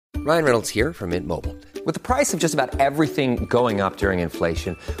Ryan Reynolds here from Mint Mobile. With the price of just about everything going up during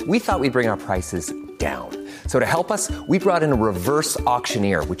inflation, we thought we'd bring our prices down. So to help us, we brought in a reverse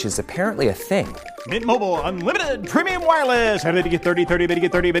auctioneer, which is apparently a thing. Mint Mobile Unlimited Premium Wireless. How to get 30, 30, bit to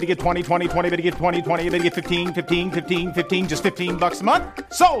get 30, bit to get 20, 20, 20, bit to get 20, 20, bit to get 15, 15, 15, 15, just $15 a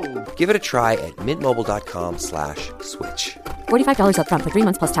month? Sold! Give it a try at mintmobile.com/switch. $45 up front for 3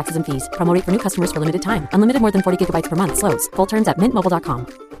 months plus taxes and fees. Promo rate for new customers for limited time. Unlimited more than 40 gigabytes per month. Slows full terms at mintmobile.com.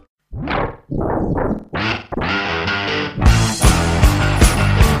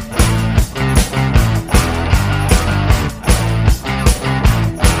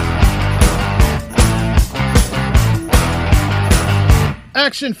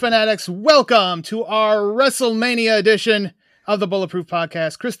 Action fanatics, welcome to our WrestleMania edition of the Bulletproof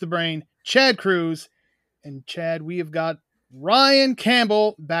Podcast. Chris the Brain, Chad Cruz, and Chad, we have got Ryan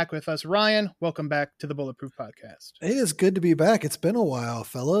Campbell back with us. Ryan, welcome back to the Bulletproof Podcast. It is good to be back. It's been a while,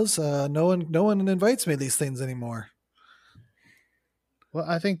 fellas. No one invites me to these things anymore. Well,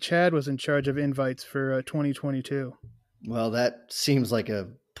 I think Chad was in charge of invites for 2022. Well, that seems like a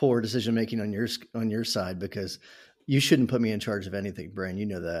poor decision making on your side, because you shouldn't put me in charge of anything, Brian. You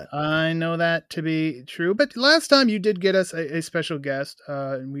know that. I know that to be true. But last time you did get us a special guest,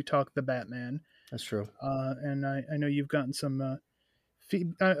 and we talked the Batman. That's true. And I know you've gotten some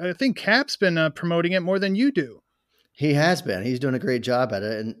I think Cap's been promoting it more than you do. He has been. He's doing a great job at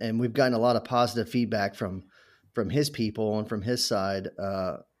it. And we've gotten a lot of positive feedback from his people and from his side.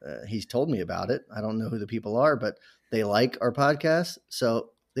 He's told me about it. I don't know who the people are, but they like our podcast. So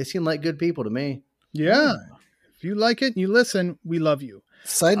they seem like good people to me. Yeah. If you like it and you listen, we love you.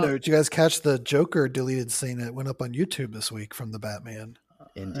 Side note, did you guys catch the Joker deleted scene that went up on YouTube this week from the Batman?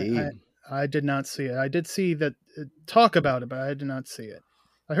 Indeed. I did not see it. I did see that talk about it, but I did not see it.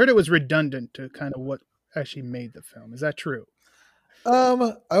 I heard it was redundant to kind of what actually made the film. Is that true?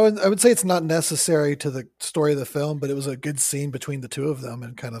 I would say it's not necessary to the story of the film, but it was a good scene between the two of them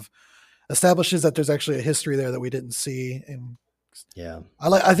and kind of establishes that there's actually a history there that we didn't see. And yeah,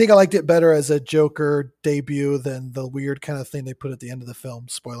 I think I liked it better as a Joker debut than the weird kind of thing they put at the end of the film.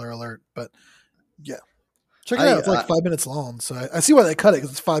 Spoiler alert, but yeah. Check it out. It's like 5 minutes long. So I see why they cut it, because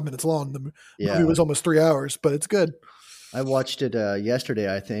it's 5 minutes long. The movie was almost 3 hours, but it's good. I watched it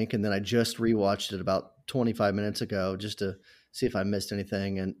yesterday, I think, and then I just rewatched it about 25 minutes ago just to see if I missed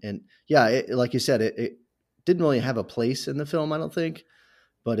anything. And yeah, like you said, it didn't really have a place in the film, I don't think,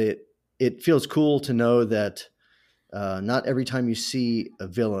 but it feels cool to know that not every time you see a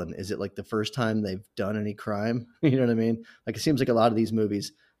villain is it like the first time they've done any crime. You know what I mean? Like, it seems like a lot of these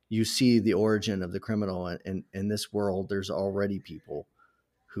movies, you see the origin of the criminal, and in this world, there's already people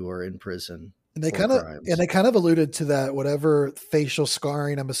who are in prison. And they kind of alluded to that, whatever facial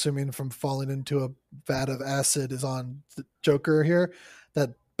scarring, I'm assuming from falling into a vat of acid, is on the Joker here,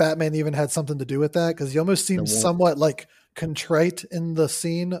 that Batman even had something to do with that. Cause he almost seems somewhat like contrite in the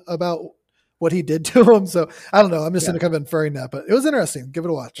scene about what he did to him. So I don't know. I'm just kind of inferring that, but it was interesting. Give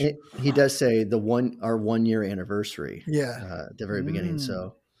it a watch. He does say our 1 year anniversary. Yeah. At the very beginning.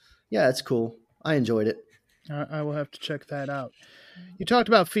 So yeah, it's cool. I enjoyed it. I will have to check that out. You talked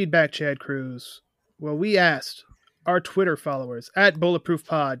about feedback, Chad Cruz. Well, we asked our Twitter followers at Bulletproof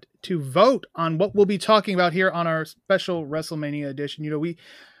Pod to vote on what we'll be talking about here on our special WrestleMania edition. You know, we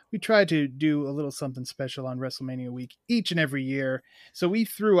try to do a little something special on WrestleMania week each and every year. So we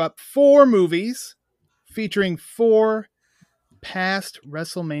threw up 4 movies featuring 4 past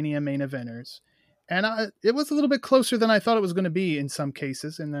WrestleMania main eventers. And it was a little bit closer than I thought it was going to be in some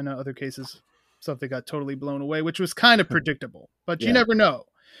cases. And then other cases, something got totally blown away, which was kind of predictable. But you never know.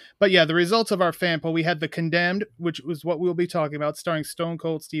 But yeah, the results of our fan poll, we had The Condemned, which was what we'll be talking about, starring Stone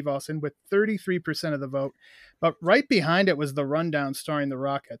Cold Steve Austin with 33% of the vote. But right behind it was The Rundown, starring The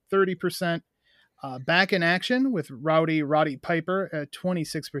Rock at 30%. Back in Action with Roddy Piper at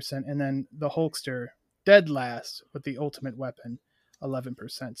 26%. And then The Hulkster, dead last with The Ultimate Weapon,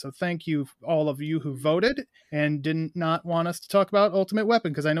 11%. So thank you, all of you who voted and did not want us to talk about Ultimate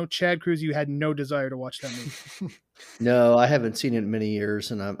Weapon, because I know, Chad Cruz, you had no desire to watch that movie. No, I haven't seen it in many years,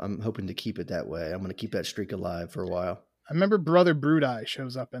 and I'm hoping to keep it that way. I'm going to keep that streak alive for a while. I remember Brother Brudeye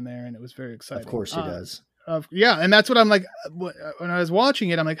shows up in there, and it was very exciting. Of course he does. Yeah, and that's what I'm like, when I was watching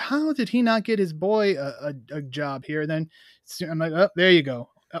it, I'm like, how did he not get his boy a job here? And then I'm like, oh, there you go.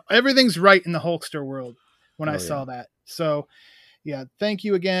 Everything's right in the Hulkster world when I saw that. So yeah, thank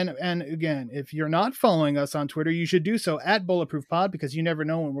you again. And again, if you're not following us on Twitter, you should do so at Bulletproof Pod, because you never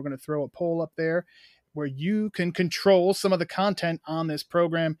know when we're going to throw a poll up there where you can control some of the content on this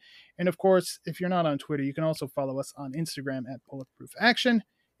program. And of course, if you're not on Twitter, you can also follow us on Instagram at Bulletproof Action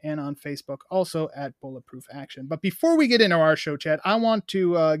and on Facebook, also at Bulletproof Action. But before we get into our show, Chad, I want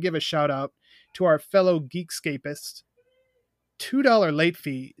to give a shout out to our fellow Geekscapists. $2 late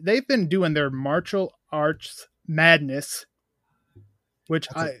fee. They've been doing their martial arts madness, which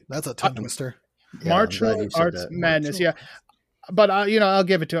that's a tongue twister. Martial arts madness. Yeah. But I'll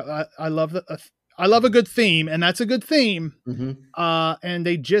give it to, I love a good theme, and that's a good theme. Mm-hmm. And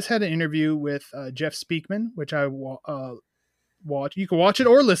they just had an interview with Jeff Speakman, which I watch. You can watch it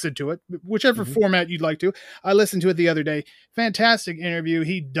or listen to it, whichever format you'd like to. I listened to it the other day. Fantastic interview.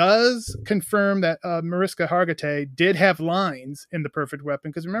 He does confirm that Mariska Hargitay did have lines in The Perfect Weapon,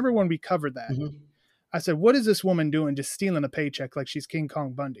 because remember when we covered that? Mm-hmm. I said, what is this woman doing, just stealing a paycheck like she's King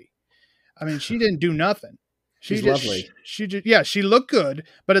Kong Bundy? I mean, she didn't do nothing. She's lovely. She looked good,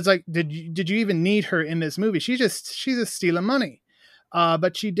 but it's like, did you even need her in this movie? She's just stealing money.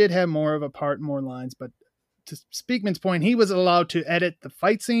 But she did have more of a part, more lines. But to Speakman's point, he was allowed to edit the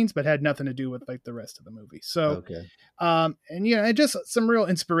fight scenes, but had nothing to do with like the rest of the movie. So, okay. And just some real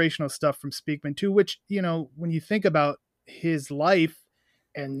inspirational stuff from Speakman too, which, when you think about his life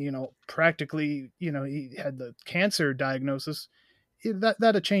and, practically, he had the cancer diagnosis,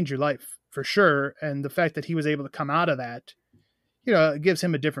 that'd change your life for sure. And the fact that he was able to come out of that, it gives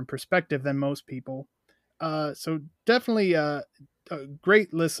him a different perspective than most people. So definitely a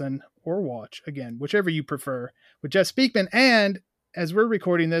great listen or watch, again, whichever you prefer, with Jeff Speakman. And as we're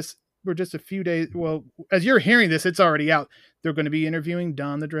recording this, we're just a few days, well, as you're hearing this, it's already out. They're going to be interviewing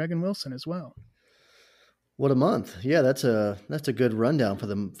Don the Dragon Wilson as well. What a month. Yeah, that's a good rundown for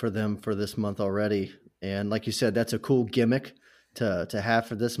them for this month already. And like you said, that's a cool gimmick to have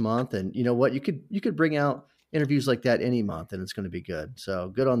for this month. And you know what? You could bring out interviews like that any month and it's going to be good. So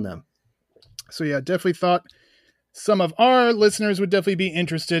good on them. So yeah, definitely thought some of our listeners would definitely be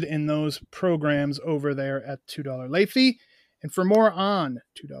interested in those programs over there at $2 late fee. And for more on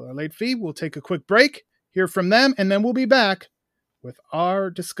 $2 late fee, we'll take a quick break, hear from them, and then we'll be back with our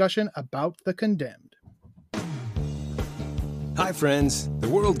discussion about The Condemned. Hi, friends. The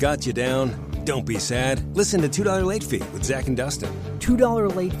world got you down. Don't be sad. Listen to $2 Late Fee with Zach and Dustin.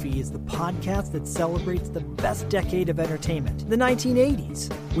 $2 Late Fee is the podcast that celebrates the best decade of entertainment, the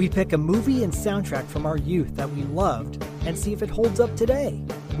 1980s. We pick a movie and soundtrack from our youth that we loved and see if it holds up today.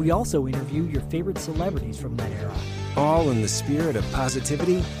 We also interview your favorite celebrities from that era. All in the spirit of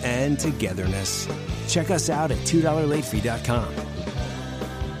positivity and togetherness. Check us out at $2latefee.com.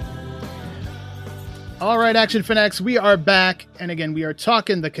 All right, Action Fanatics, we are back. And again, we are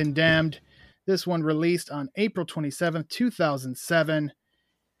talking The Condemned. This one released on April 27th, 2007.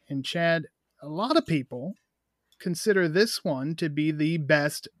 And Chad, a lot of people consider this one to be the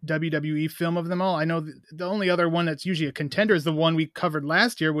best WWE film of them all. I know the only other one that's usually a contender is the one we covered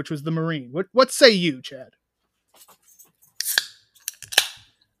last year, which was The Marine. What say you, Chad?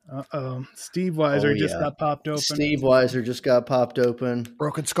 Uh-oh. Steve Weiser just got popped open. Steve Weiser just got popped open.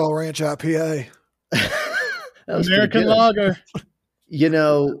 Broken Skull Ranch IPA. American Lager.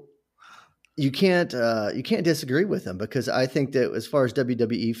 You can't disagree with him, because I think that as far as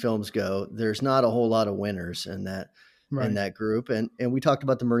WWE films go, there's not a whole lot of winners in that group. And we talked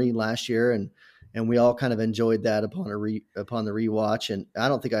about The Marine last year, and we all kind of enjoyed that upon the rewatch. And I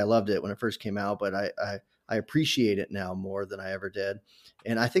don't think I loved it when it first came out, but I appreciate it now more than I ever did.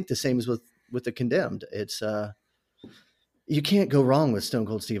 And I think the same is with The Condemned. It's you can't go wrong with Stone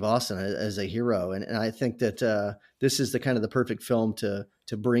Cold Steve Austin as a hero. And I think that this is the perfect film to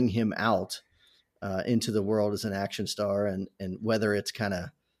bring him out into the world as an action star, and whether it's kind of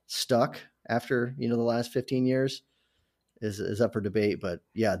stuck after, the last 15 years is up for debate. But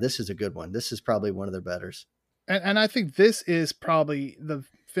yeah, this is a good one. This is probably one of their betters. And I think this is probably the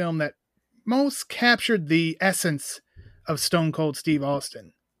film that most captured the essence of Stone Cold Steve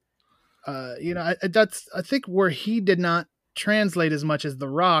Austin. I think where he did not translate as much as The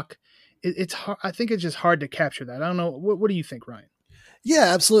Rock. It's hard. I think it's just hard to capture that. I don't know. What do you think, Ryan?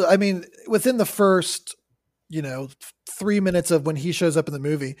 Yeah, absolutely. I mean, within the first, 3 minutes of when he shows up in the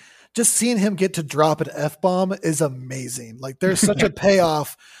movie, just seeing him get to drop an F-bomb is amazing. Like, there's such a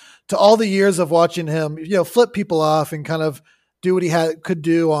payoff to all the years of watching him, flip people off and kind of do what he could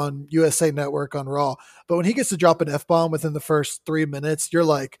do on USA Network on Raw. But when he gets to drop an F-bomb within the first 3 minutes, you're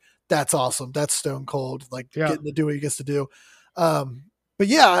like, that's awesome. That's Stone Cold, getting to do what he gets to do. But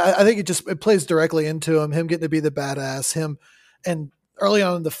yeah, I think it plays directly into him getting to be the badass, him. And early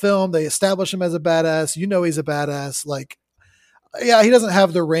on in the film, they establish him as a badass. He's a badass. He doesn't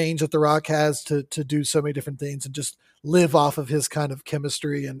have the range that The Rock has to do so many different things and just live off of his kind of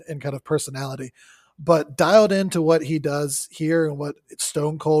chemistry and kind of personality. But dialed into what he does here and what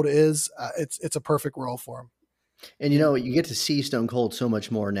Stone Cold is, it's a perfect role for him. And you get to see Stone Cold so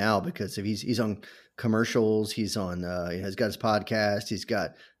much more now because if he's on commercials, he's on he's got his podcast, he's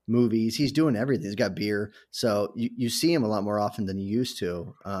got movies, he's doing everything. He's got beer, so you see him a lot more often than you used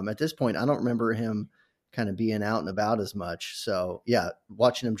to. At this point, I don't remember him kind of being out and about as much. So yeah,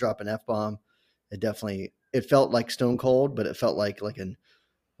 watching him drop an F-bomb, it felt like Stone Cold, but it felt like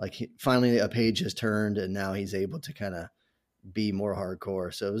finally a page has turned and now he's able to kind of be more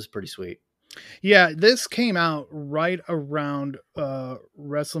hardcore. So it was pretty sweet. Yeah, this came out right around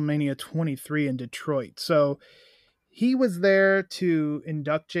WrestleMania 23 in Detroit. So he was there to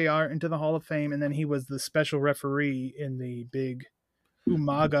induct JR into the Hall of Fame, and then he was the special referee in the big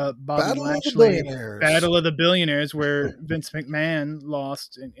Umaga Bobby Lashley Battle of the Billionaires, where Vince McMahon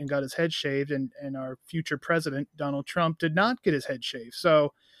lost and got his head shaved, and our future president, Donald Trump, did not get his head shaved.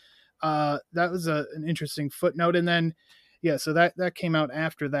 So that was an interesting footnote. And then, yeah, so that came out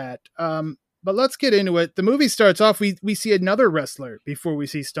after that. But let's get into it. The movie starts off, we see another wrestler before we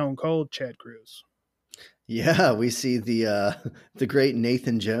see Stone Cold, Chad Cruz. Yeah, we see the great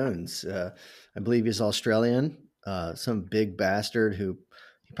Nathan Jones. I believe he's Australian, some big bastard who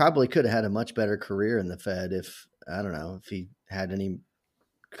he probably could have had a much better career in the Fed if he had any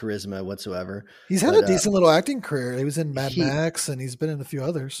charisma whatsoever. He's had a decent little acting career. He was in Mad Max and he's been in a few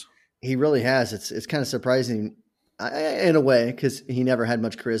others. He really has. It's kind of surprising in a way because he never had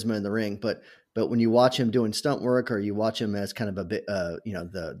much charisma in the ring, but when you watch him doing stunt work or you watch him as kind of a bit,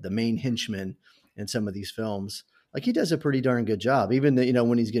 the main henchman in some of these films, like he does a pretty darn good job. Even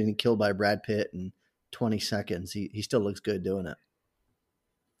when he's getting killed by Brad Pitt in 20 seconds, he still looks good doing it.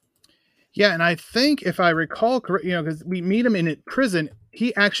 Yeah, and I think if I recall correctly, because we meet him in a prison,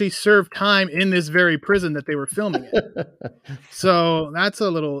 he actually served time in this very prison that they were filming in. So that's a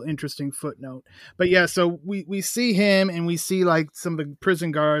little interesting footnote. But yeah, so we see him and we see like some of the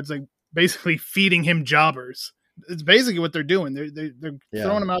prison guards like basically feeding him jobbers. It's basically what they're doing. They're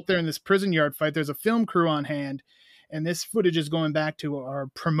throwing him out there in this prison yard fight. There's a film crew on hand, and this footage is going back to our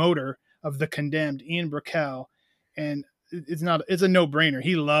promoter of The Condemned, Ian Brickell, and it's a no-brainer.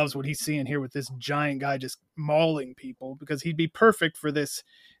 He loves what he's seeing here with this giant guy just mauling people because he'd be perfect for this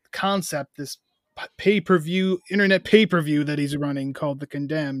concept, this internet pay-per-view that he's running called The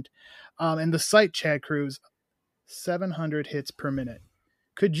Condemned. And the site, Chad Cruz, 700 hits per minute.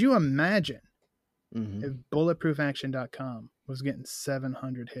 Could you imagine if bulletproofaction.com was getting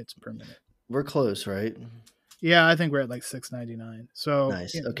 700 hits per minute? We're close, right? Yeah, I think we're at like 699. So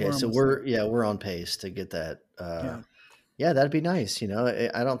nice. Okay, so we're on pace to get that. Yeah, that'd be nice.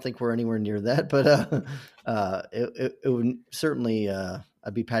 I don't think we're anywhere near that, but it would certainly.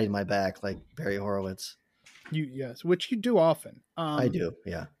 I'd be patting my back like Barry Horowitz. Yes, which you do often. I do.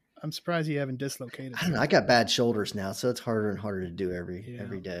 Yeah. I'm surprised you haven't dislocated. I don't know. I got bad shoulders now, so it's harder and harder to do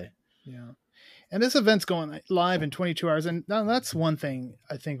every day. Yeah. And this event's going live in 22 hours. And now that's one thing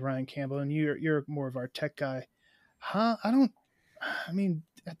I think, Ryan Campbell, and you're more of our tech guy. At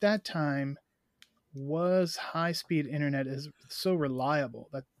that time, was high-speed internet is so reliable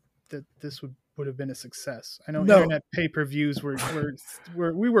that this would have been a success? I know internet pay-per-views we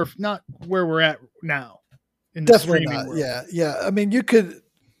were not where we're at now. In the Definitely not. World. Yeah. I mean, you could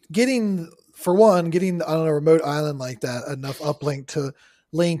getting on a remote island like that, enough uplink to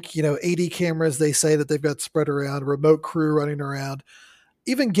link, 80 cameras they say that they've got spread around, remote crew running around.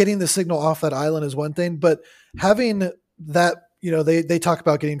 Even getting the signal off that island is one thing, but having that, they talk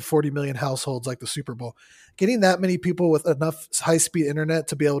about getting 40 million households like the Super Bowl. Getting that many people with enough high-speed internet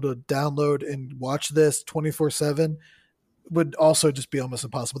to be able to download and watch this 24/7 would also just be almost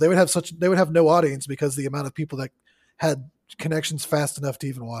impossible. They would have no audience because the amount of people that had connections fast enough to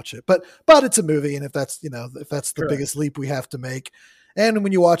even watch it. But it's a movie, and if that's the biggest leap we have to make. And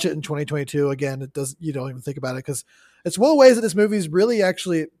when you watch it in 2022, again, you don't even think about it because it's one of the ways that this movie is really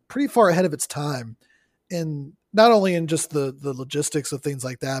actually pretty far ahead of its time, in not only in just the logistics of things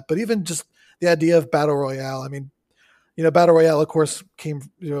like that, but even just the idea of battle royale. I mean, battle royale, of course, came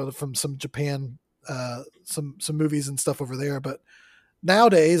from some Japan, some movies and stuff over there. But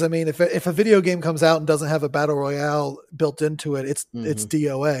nowadays, I mean, if a video game comes out and doesn't have a battle royale built into it, it's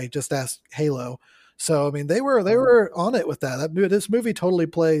DOA. Just ask Halo. So, I mean, they were on it with that. This movie totally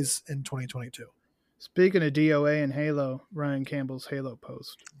plays in 2022. Speaking of DOA and Halo, Ryan Campbell's Halo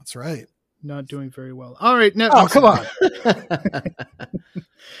post. That's right. Not doing very well. All right. No, come on.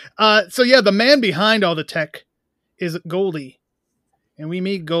 So, yeah, the man behind all the tech is Goldie. And we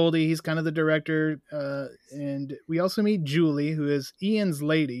meet Goldie. He's kind of the director. And we also meet Julie, who is Ian's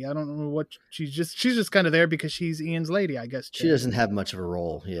lady. I don't know what she's just kind of there because she's Ian's lady, I guess. She doesn't have much of a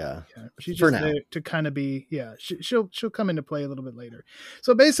role. Yeah. She's For just now. there to kind of be, she'll come into play a little bit later.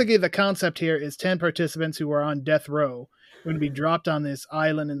 So basically the concept here is 10 participants who are on death row going to be dropped on this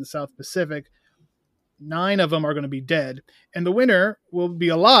island in the South Pacific. 9 of them are going to be dead, and the winner will be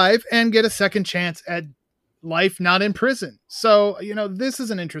alive and get a second chance at life not in prison. So, this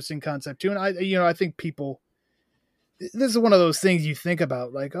is an interesting concept too. And I think this is one of those things you think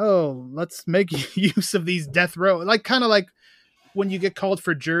about, like, oh, let's make use of these death row, like kind of like when you get called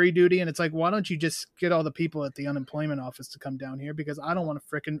for jury duty and it's like, why don't you just get all the people at the unemployment office to come down here? Because I don't want to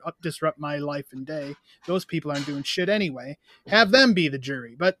frickin' disrupt my life and day. Those people aren't doing shit anyway. Have them be the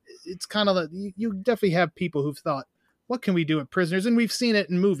jury. But it's kind of you definitely have people who've thought, what can we do with prisoners? And we've seen it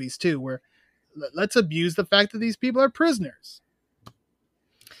in movies too, where let's abuse the fact that these people are prisoners.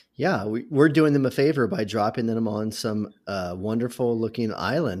 Yeah, we're doing them a favor by dropping them on some wonderful looking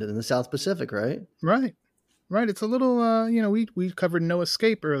island in the South Pacific, right? Right. It's a little, we covered No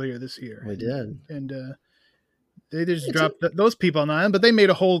Escape earlier this year. We did. And they just dropped those people on the island, but they made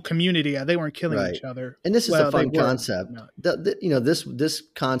a whole community. They weren't killing each other. And this is a fun concept. This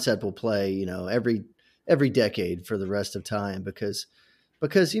concept will play, every decade for the rest of time because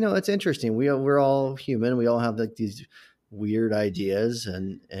it's interesting. We're all human. We all have like these weird ideas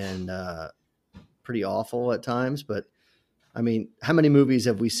and pretty awful at times, but I mean, how many movies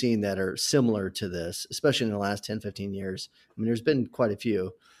have we seen that are similar to this, especially in the last 10, 15 years? I mean, there's been quite a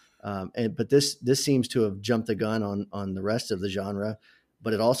few. But this seems to have jumped the gun on the rest of the genre,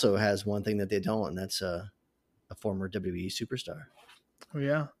 but it also has one thing that they don't, and that's a former WWE superstar. Oh,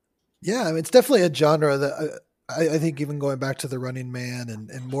 yeah. Yeah, I mean, it's definitely a genre that I think even going back to The Running Man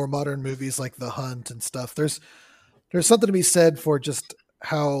and more modern movies like The Hunt and stuff, there's something to be said for just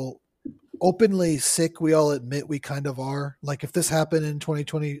how openly sick we all admit we kind of are. Like if this happened in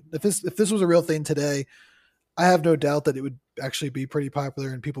 2020, if this was a real thing today, I have no doubt that it would actually be pretty popular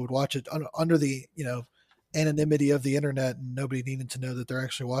and people would watch it under the anonymity of the internet and nobody needing to know that they're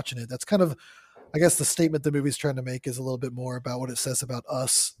actually watching it. That's kind of, I guess, the statement the movie's trying to make is a little bit more about what it says about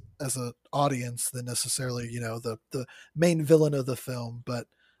us as an audience than necessarily the main villain of the film. But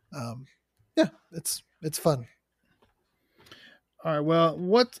it's fun. All right. Well,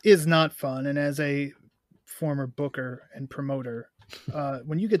 what is not fun, and as a former booker and promoter,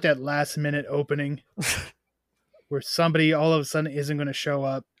 when you get that last minute opening where somebody all of a sudden isn't going to show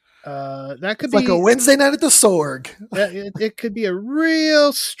up, that could be like a Wednesday night at the Sorg. It could be a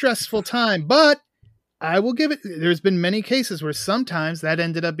real stressful time, but I will give it. There's been many cases where sometimes that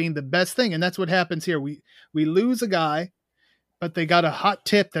ended up being the best thing, and that's what happens here. We lose a guy, but they got a hot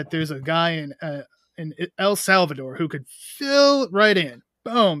tip that there's a guy in El Salvador who could fill right in.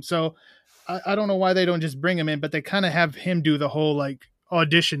 Boom. So I don't know why they don't just bring him in, but they kind of have him do the whole like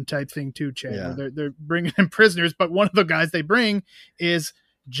audition type thing too, Chad. Yeah. They're bringing in prisoners, but one of the guys they bring is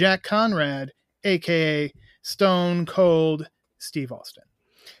Jack Conrad, aka Stone Cold Steve Austin.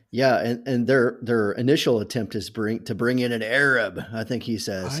 Yeah, and their initial attempt is to bring in an Arab. I think he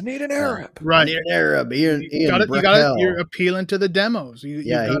says, I need an Arab. Right. I need an Arab. Ian You're appealing to the demos. You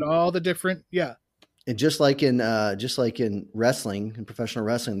got all the different, And just like in wrestling, in professional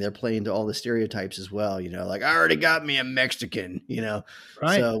wrestling, they're playing to all the stereotypes as well. Like I already got me a Mexican,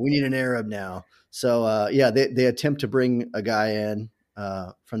 Right. So we need an Arab now. So they attempt to bring a guy in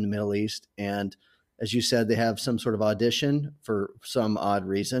from the Middle East, and as you said, they have some sort of audition for some odd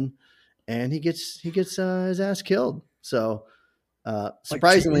reason, and he gets his ass killed. So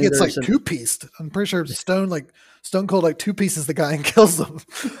surprisingly, he gets like two-pieced. I'm pretty sure Stone Cold like two-pieces the guy and kills him.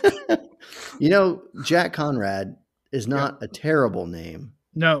 Jack Conrad is not a terrible name.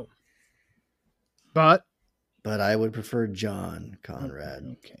 No. But I would prefer John Conrad.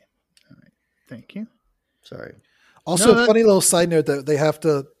 Okay. All right. Thank you. Sorry. Also, a funny little side note that they have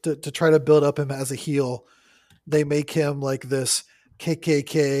to try to build up him as a heel. They make him like this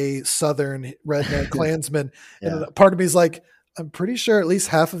KKK Southern redneck Klansman. Yeah. And part of me is like, I'm pretty sure at least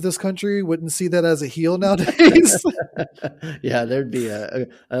half of this country wouldn't see that as a heel nowadays. Yeah, there'd be a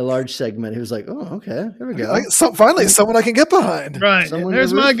large segment who's like, oh, okay, here we go. Finally, someone I can get behind. Right. Someone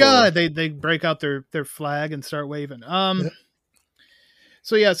There's to root my for. guy. They break out their flag and start waving.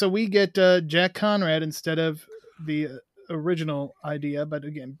 So we get Jack Conrad instead of the original idea, but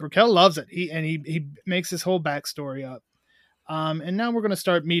again, Brickell loves it. He makes his whole backstory up. And now we're going to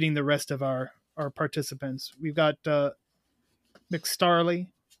start meeting the rest of our participants. We've got McStarley,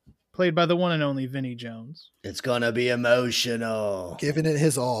 played by the one and only Vinnie Jones. It's gonna be emotional. Giving it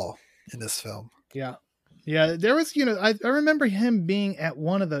his all in this film. Yeah. Yeah, there was, I remember him being at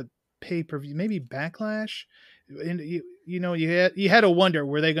one of the pay-per-view, maybe Backlash. And you had to wonder,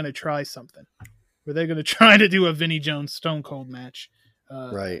 were they going to try something? Were they going to try to do a Vinnie Jones Stone Cold match?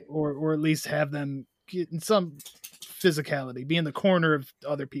 Right. Or at least have them get in some physicality, be in the corner of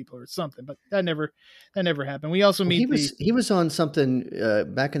other people or something, but that never happened. We also meet he was on something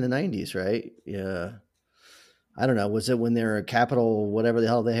back in the 90s, right? Yeah. I don't know. Was it when they were Capital, whatever the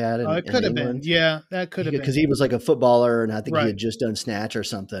hell they had? It could have been. Yeah, that could have been. Because he was like a footballer, and I think he had just done Snatch or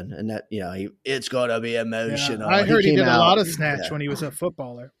something. And that, it's going to be emotional. Yeah, I heard he did a lot of Snatch when he was a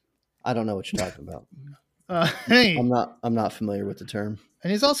footballer. I don't know what you're talking about. Hey, I'm not familiar with the term.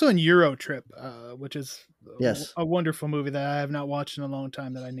 And he's also in Euro Trip, which is yes, a wonderful movie that I have not watched in a long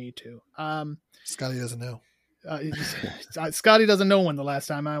time that I need to. Scotty doesn't know. Scotty doesn't know when the last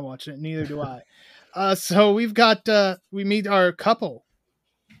time I watched it. Neither do I. So we've got we meet our couple,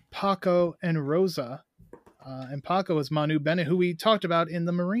 Paco and Rosa, and Paco is Manu Bennett, who we talked about in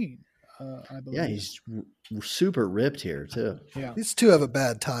The Marine. I believe. Yeah, he's super ripped here too. Yeah, these two have a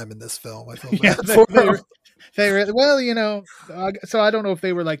bad time in this film. I feel yeah, bad for them. well, so I don't know if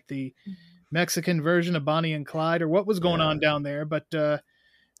they were like the Mexican version of Bonnie and Clyde or what was going on down there, but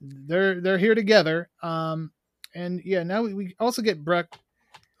they're here together. And yeah, now we also get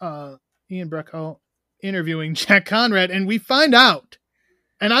Ian Breck interviewing Jack Conrad, and we find out,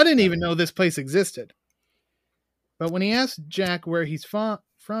 and I didn't even know this place existed. But when he asked Jack where he's from,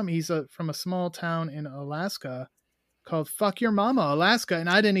 he's from a small town in Alaska called Fuck Your Mama, Alaska, and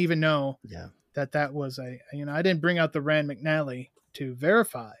I didn't even know that was I didn't bring out the Rand McNally to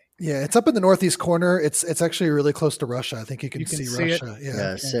verify. Yeah, it's up in the northeast corner. It's actually really close to Russia. I think you can see Russia.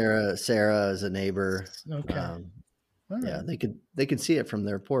 Yeah, okay. Sarah is a neighbor. Okay. Yeah, they could see it from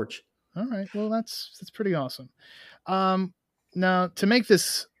their porch. All right. Well, that's pretty awesome. Now to make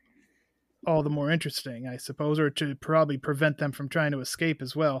this all the more interesting, I suppose, or to probably prevent them from trying to escape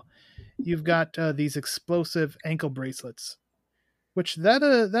as well, you've got these explosive ankle bracelets, which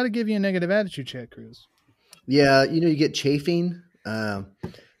that'll give you a negative attitude, Chad Cruz. Yeah, you get chafing.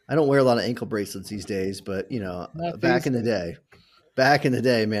 I don't wear a lot of ankle bracelets these days, but back in the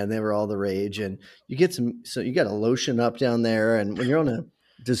day, man, they were all the rage. And you get you got to lotion up down there. And when you're on a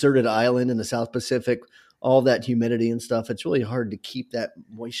deserted island in the South Pacific, all that humidity and stuff, it's really hard to keep that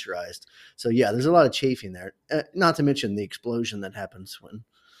moisturized. So yeah, there's a lot of chafing there. Not to mention the explosion that happens when.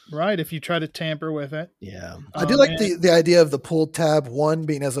 Right, if you try to tamper with it. Yeah. I do like the idea of the pull tab, one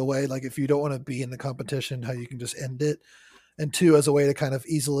being as a way, like if you don't want to be in the competition, how you can just end it. And two, as a way to kind of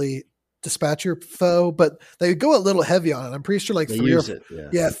easily dispatch your foe. But they go a little heavy on it. I'm pretty sure like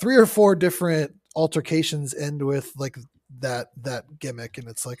 3 or 4 different altercations end with like that gimmick. And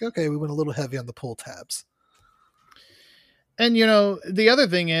it's like, okay, we went a little heavy on the pull tabs. And the other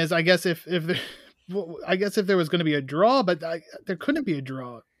thing is, I guess if there was going to be a draw, but there couldn't be a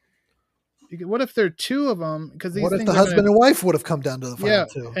draw. What if there are 2 of them? Because what if the husband and wife would have come down to the final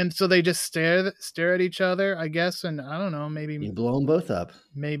too? And so they just stare at each other, I guess. And I don't know, maybe you blow them both up.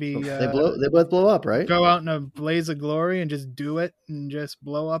 Maybe they both blow up, right? Go out in a blaze of glory and just do it and just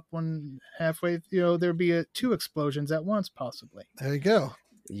blow up one halfway. There'd be 2 explosions at once, possibly. There you go.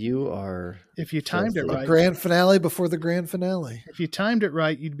 You are. If you timed it right, grand finale before the grand finale. If you timed it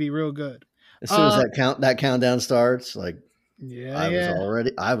right, you'd be real good. As soon as that countdown starts, like. Yeah,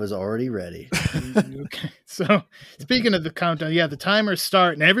 I was already ready. Okay. So speaking of the countdown, the timers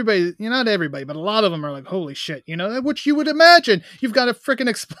start and everybody, not everybody, but a lot of them are like, holy shit, which you would imagine. You've got a freaking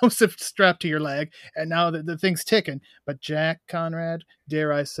explosive strapped to your leg and now the thing's ticking. But Jack Conrad,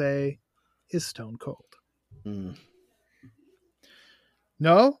 dare I say, is stone cold. Mm.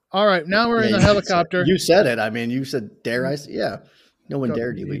 No? All right. Now we're in the helicopter. You said it. I mean, you said, dare I say? Yeah. No one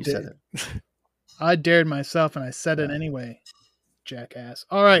dared you, but you said it. I dared myself, and I said it anyway, jackass.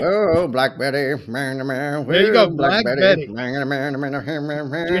 All right. Oh, Black Betty. There you go, Black Betty. Do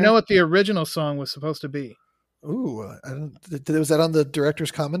you know what the original song was supposed to be? Ooh, was that on the director's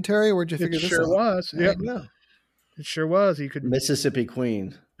commentary? Where'd you figure this out? It sure was. Yep. It sure was. You could Mississippi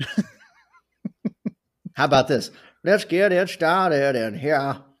Queen. How about this? Let's get it started in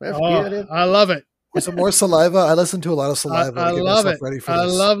here. Let's get it. I love it. Some more Saliva. I listened to a lot of Saliva. I love it. Ready for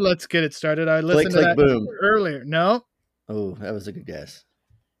this. Love Let's Get It Started. I listened to that boom. Earlier. No. Oh, that was a good guess.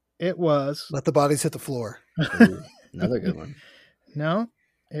 It was. Let the Bodies Hit the Floor. Ooh, another good one. No,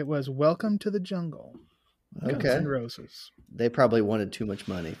 it was Welcome to the Jungle. Okay. Guns N' Roses. They probably wanted too much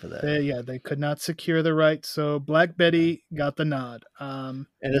money for that. They could not secure the rights, so Black Betty got the nod. And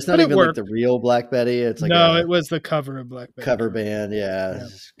it's not even like the real Black Betty. It's like it was the cover of Black Betty. Cover band,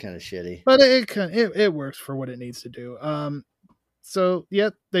 it's kind of shitty. But it works for what it needs to do. So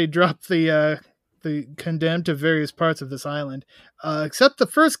they dropped the condemned to various parts of this island, except the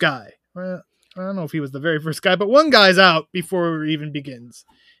first guy. Well, I don't know if he was the very first guy, but one guy's out before it even begins.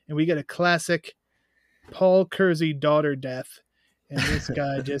 And we get a classic Paul Kersey daughter death. And this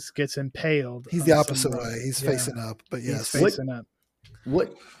guy just gets impaled. He's the opposite way. He's facing up, but yes. He's facing up.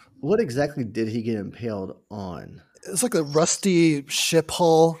 What exactly did he get impaled on? It's like a rusty ship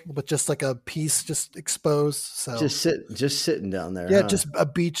hull, but just like a piece just exposed. So just sitting down there. Yeah, huh? just a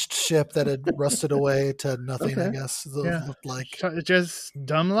beached ship that had rusted away to nothing. I guess it looked like just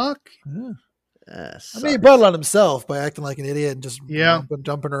dumb luck. Yeah. I mean, he brought it on himself by acting like an idiot and just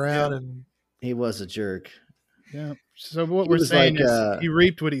jumping around. Yeah. And he was a jerk. Yeah. So what we're saying is he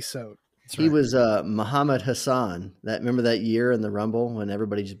reaped what he sowed. He was Muhammad Hassan. Remember that year in the Rumble when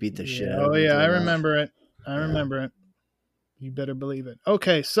everybody just beat the shit out of him? Oh yeah, I remember it. I remember it. You better believe it.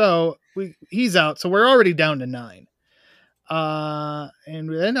 Okay, so he's out. So we're already down to 9. And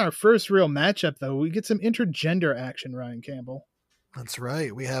then our first real matchup, though, we get some intergender action. Ryan Campbell. That's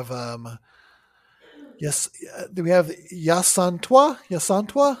right. We have we have Yasantwa.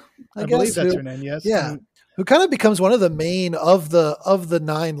 I believe that's her name. Yes. Yeah. Who kind of becomes one of the main of the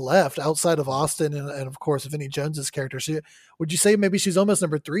 9 left outside of Austin and of course Vinnie Jones's character. Would you say maybe she's almost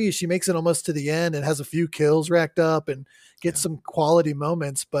number 3? She makes it almost to the end and has a few kills racked up and gets some quality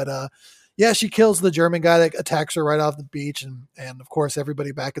moments. But she kills the German guy that attacks her right off the beach, and of course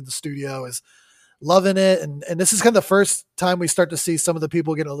everybody back in the studio is loving it. And this is kind of the first time we start to see some of the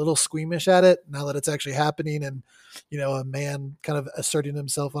people get a little squeamish at it now that it's actually happening, and a man kind of asserting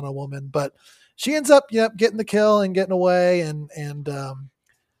himself on a woman, but. She ends up, getting the kill and getting away, and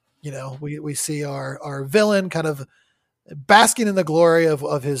we see our villain kind of basking in the glory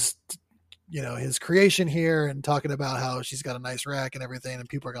of his, his creation here, and talking about how she's got a nice rack and everything, and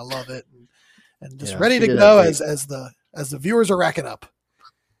people are gonna love it, and just ready to go as the viewers are racking up.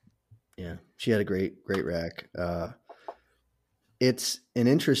 Yeah, she had a great rack. It's an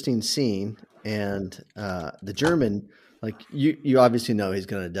interesting scene, and the German. Like you obviously know he's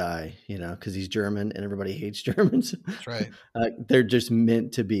going to die, because he's German and everybody hates Germans. That's right. They're just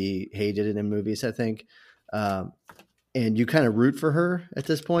meant to be hated in movies, I think. And you kind of root for her at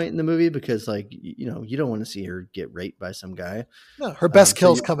this point in the movie because, you don't want to see her get raped by some guy. No, her best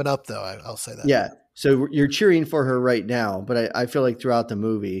kill's coming up, though. I'll say that. Yeah. So you're cheering for her right now, but I feel like throughout the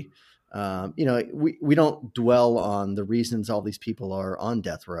movie, we don't dwell on the reasons all these people are on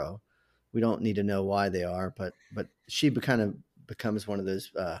death row. We don't need to know why they are, but she kind of becomes one of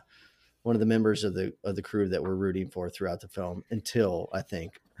those one of the members of the crew that we're rooting for throughout the film until I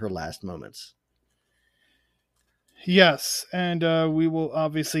think her last moments. Yes, and we will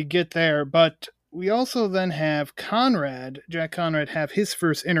obviously get there, but we also then have Jack Conrad, have his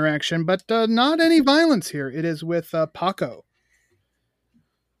first interaction, but not any violence here. It is with Paco.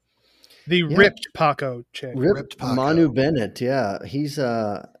 The ripped Paco chick. Ripped Paco. Manu Bennett, yeah. He's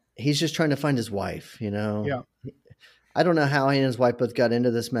just trying to find his wife, Yeah. I don't know how he and his wife both got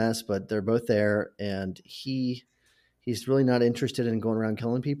into this mess, but they're both there, and he's really not interested in going around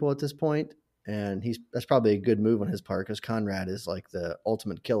killing people at this point. And that's probably a good move on his part because Conrad is like the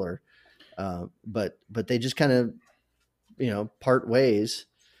ultimate killer. But they just kind of, part ways.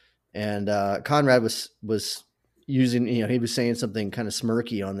 And Conrad was using, he was saying something kind of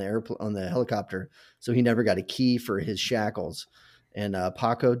smirky on the helicopter, so he never got a key for his shackles. And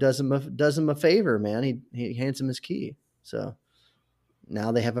Paco does him a favor, man. He hands him his key. So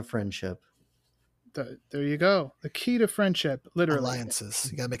now they have a friendship. There you go. The key to friendship, literally. Alliances.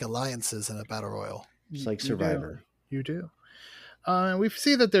 You got to make alliances in a battle royal. It's like Survivor. You do. We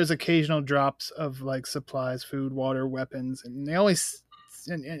see that there's occasional drops of supplies, food, water, weapons, and they always.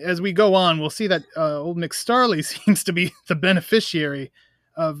 And as we go on, we'll see that old McStarley seems to be the beneficiary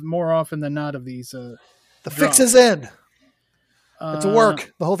of more often than not of these. The fix is in. It's a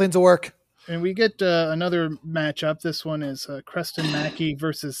work. The whole thing's a work. And we get another matchup. This one is Creston Mackey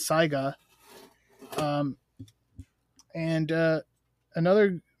versus Saiga. And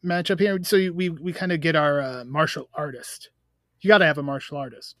another matchup here. So we kind of get our martial artist. You got to have a martial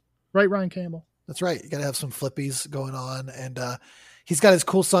artist. Right, Ryan Campbell? That's right. You got to have some flippies going on. And he's got his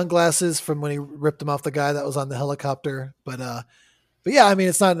cool sunglasses from when he ripped them off the guy that was on the helicopter. But yeah, I mean,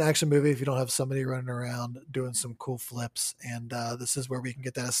 it's not an action movie if you don't have somebody running around doing some cool flips. And this is where we can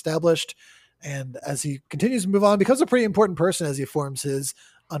get that established. And as he continues to move on, becomes a pretty important person as he forms his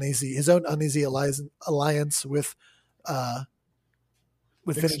own uneasy alliance with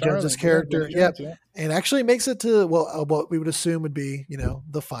Vinnie Jones's character. Yeah. And actually makes it to what we would assume would be,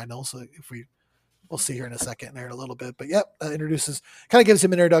 the final. So we'll see here in a second there in a little bit. But yeah, kind of gives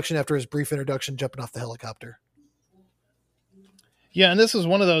him an introduction after his brief introduction, jumping off the helicopter. Yeah, and this is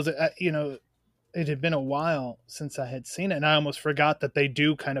one of those, it had been a while since I had seen it, and I almost forgot that they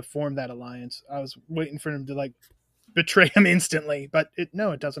do kind of form that alliance. I was waiting for him to like betray him instantly, but it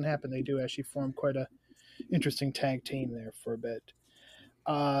doesn't happen. They do actually form quite a interesting tag team there for a bit.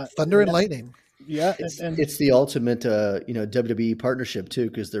 Thunder and Lightning. Yeah, It's the ultimate, WWE partnership too,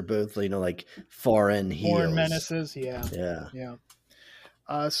 because they're both, like foreign heels. Foreign menaces. Yeah.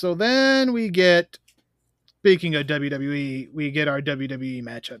 So then we get, speaking of WWE, we get our WWE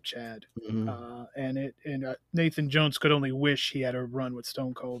matchup, Chad, and Nathan Jones could only wish he had a run with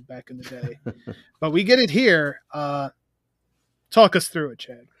Stone Cold back in the day, but we get it here. Talk us through it,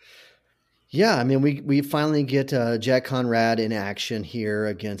 Chad. Yeah, I mean, we finally get Jack Conrad in action here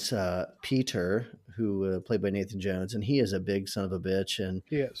against Peter, who played by Nathan Jones, and he is a big son of a bitch. And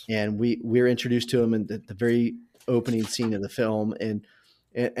yes, and we're introduced to him in the very opening scene of the film, and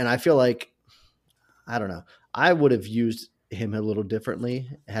I feel like, I don't know, I would have used him a little differently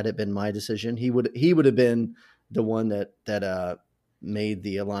had it been my decision. He would have been the one that made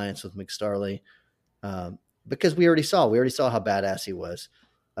the alliance with McStarley, because we already saw how badass he was.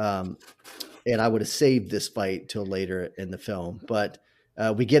 And I would have saved this fight till later in the film, but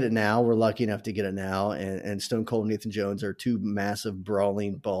we get it now. We're lucky enough to get it now. And Stone Cold and Nathan Jones are two massive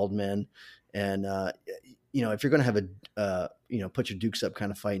brawling bald men. And, if you're going to have a, put your dukes up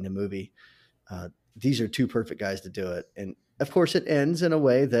kind of fight in a movie, these are two perfect guys to do it. And of course it ends in a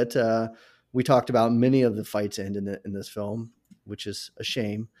way that we talked about. Many of the fights end in this film, which is a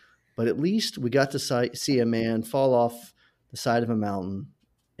shame, but at least we got to see a man fall off the side of a mountain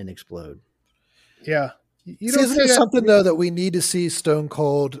and explode. Yeah. Isn't there something though that we need to see Stone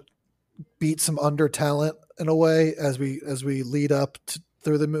Cold beat some under talent in a way as we lead up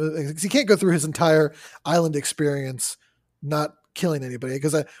through the movie? Because he can't go through his entire island experience not killing anybody.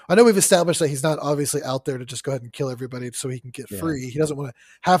 Because I know we've established that he's not obviously out there to just go ahead and kill everybody so he can get free. He doesn't want to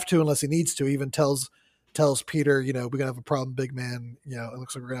have to unless he needs to. He even tells Peter, we're gonna have a problem, big man. It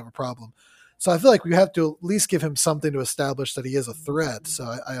looks like we're gonna have a problem. So I feel like we have to at least give him something to establish that he is a threat. So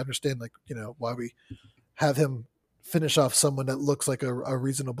I understand, why we have him finish off someone that looks like a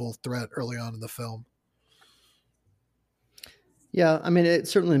reasonable threat early on in the film. Yeah, I mean, it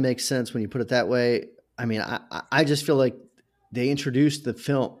certainly makes sense when you put it that way. I mean, I just feel like they introduced the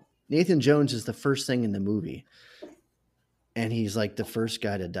film. Nathan Jones is the first thing in the movie, and he's like the first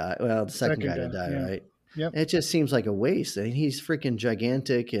guy to die. Well, the second guy to die, yeah. right? Yep. It just seems like a waste. I mean, he's freaking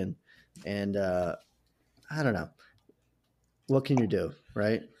gigantic and I don't know. What can you do,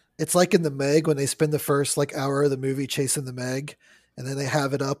 right? It's like in the Meg when they spend the first hour of the movie chasing the Meg, and then they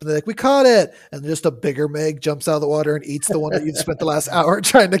have it up and they're like, we caught it. And just a bigger Meg jumps out of the water and eats the one that you'd spent the last hour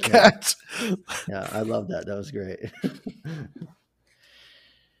trying to catch. Yeah, I love that. That was great.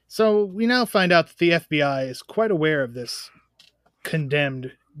 So we now find out that the FBI is quite aware of this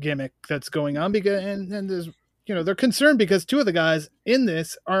condemned gimmick that's going on, because and there's, they're concerned because two of the guys in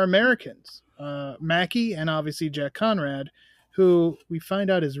this are Americans, Mackie and obviously Jack Conrad, who we find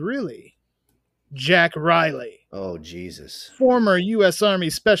out is really Jack Riley. Oh, Jesus. Former U.S. Army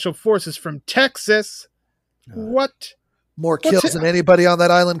Special Forces from Texas. What? More kills than anybody on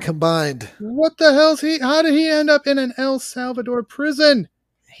that island combined. What the hell's how did he end up in an El Salvador prison?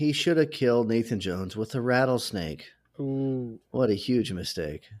 He should have killed Nathan Jones with a rattlesnake. Ooh. What a huge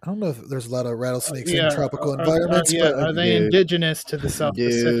mistake. I don't know if there's a lot of rattlesnakes in tropical environments. But are they indigenous to the South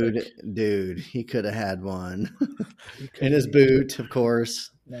Pacific? Dude, he could have had one. In his boot, of course.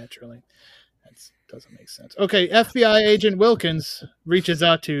 Naturally. That doesn't make sense. Okay, FBI agent Wilkins reaches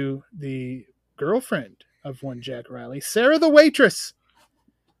out to the girlfriend of one Jack Riley, Sarah the waitress.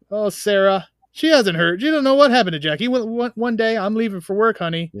 Oh, Sarah. She hasn't heard. She don't know what happened to Jack. He went one day, I'm leaving for work,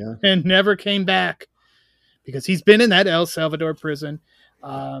 honey, and never came back. Because he's been in that El Salvador prison,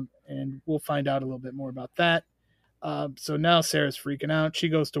 and we'll find out a little bit more about that. So now Sarah's freaking out. She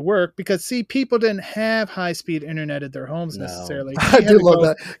goes to work because, people didn't have high-speed internet at their homes necessarily. I do love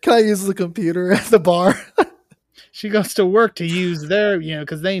that. Can I use the computer at the bar? She goes to work to use their,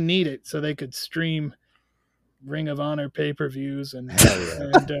 because they need it so they could stream Ring of Honor pay-per-views and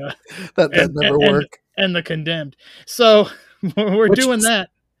that never worked. And the Condemned. So we're doing that.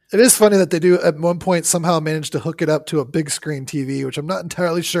 It is funny that they do at one point somehow manage to hook it up to a big screen TV, which I'm not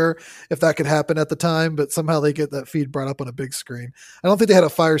entirely sure if that could happen at the time, but somehow they get that feed brought up on a big screen. I don't think they had a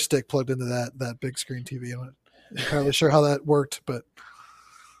Fire Stick plugged into that big screen TV. I'm not entirely sure how that worked, but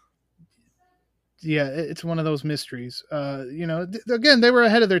yeah, it's one of those mysteries. Again, they were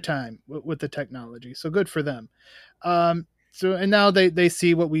ahead of their time with the technology, so good for them. So, and now they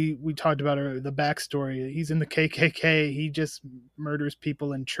see what we talked about earlier, the backstory. He's in the KKK. He just murders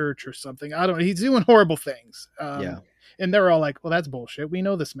people in church or something. I don't know. He's doing horrible things. And they're all like, well, that's bullshit. We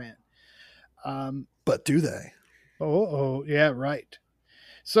know this man. But do they? Oh, yeah, right.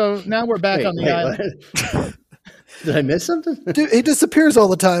 So now we're back on the island. What? Did I miss something? Dude, he disappears all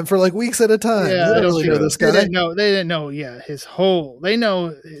the time for like weeks at a time. Yeah, They don't really know this guy. They didn't know. Yeah, they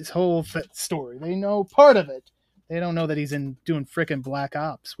know his whole story. They know part of it. They don't know that he's doing frickin' Black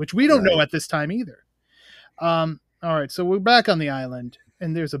Ops, which we don't know at this time either. All right, so we're back on the island,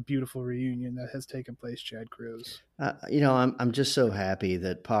 and there's a beautiful reunion that has taken place. Chad Cruz. I'm just so happy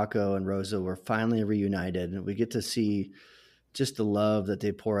that Paco and Rosa were finally reunited, and we get to see just the love that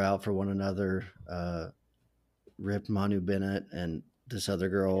they pour out for one another. Rip Manu Bennett and this other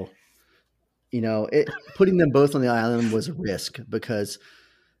girl. Putting them both on the island was a risk because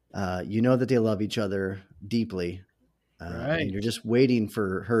that they love each other deeply. Right. And you're just waiting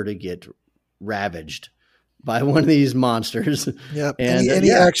for her to get ravaged by one of these monsters. Yeah. And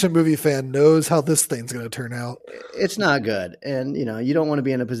any action movie fan knows how this thing's going to turn out. It's not good. And, you don't want to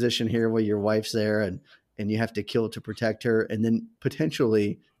be in a position here where your wife's there and you have to kill to protect her and then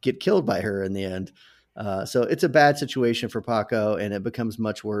potentially get killed by her in the end. So it's a bad situation for Paco, and it becomes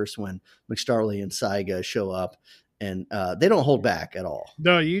much worse when McStarley and Saiga show up, and they don't hold back at all.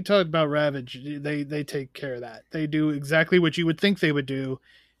 No, you talked about Ravage. They take care of that. They do exactly what you would think they would do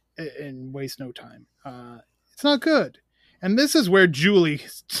and waste no time. It's not good. And this is where Julie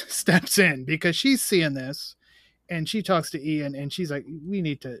steps in because she's seeing this, and she talks to Ian, and she's like, we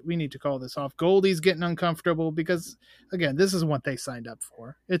need to call this off. Goldie's getting uncomfortable because, again, this is what they signed up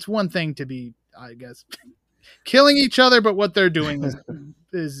for. It's one thing to be, I guess, killing each other, but what they're doing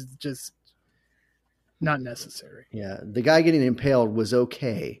is just not necessary. Yeah, the guy getting impaled was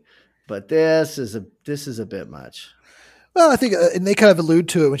okay, but this is a bit much. Well, I think, and they kind of allude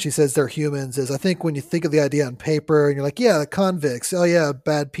to it when she says they're humans, is I think when you think of the idea on paper and you're like, yeah, convicts, oh yeah,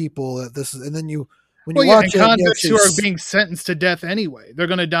 bad people, and then when you watch it, convicts who are being sentenced to death anyway, they're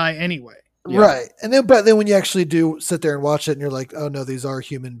going to die anyway. Yeah. Right. But then when you actually do sit there and watch it and you're like, oh no, these are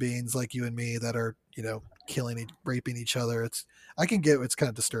human beings like you and me that are, killing, raping each other. I can get it's kind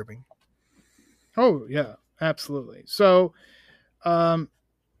of disturbing. Oh yeah, absolutely. So,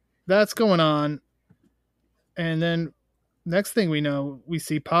 that's going on. And then next thing we know, we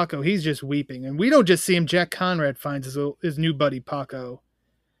see Paco. He's just weeping, and we don't just see him. Jack Conrad finds his new buddy Paco.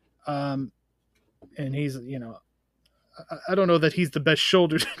 And he's, I don't know that he's the best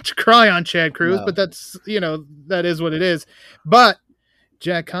shoulder to cry on, Chad Cruz, but that's, that is what it is. But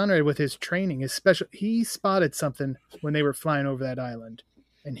Jack Conrad, with his training, his special, he spotted something when they were flying over that island,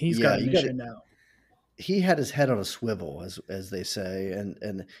 and he's got a mission now. He had his head on a swivel, as they say,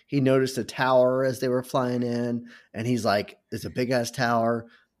 and he noticed a tower as they were flying in, and he's like, "It's a big ass tower.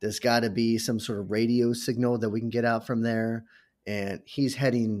 There's got to be some sort of radio signal that we can get out from there," and he's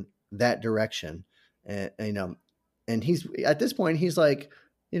heading that direction. And he's at this point, he's like,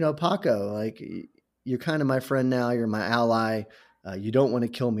 Paco, like, you're kind of my friend now. You're my ally. You don't want to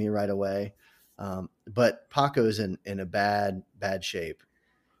kill me right away. But Paco's in a bad shape.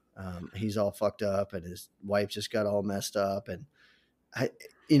 He's all fucked up, and his wife just got all messed up. And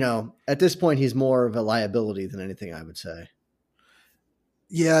at this point, he's more of a liability than anything, I would say.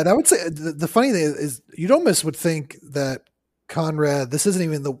 Yeah. And I would say the funny thing is you'd almost would think that Conrad, this isn't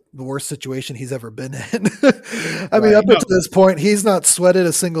even the worst situation he's ever been in. I mean, up until this point, he's not sweated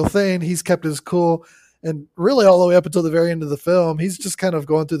a single thing. He's kept his cool. And really all the way up until the very end of the film, he's just kind of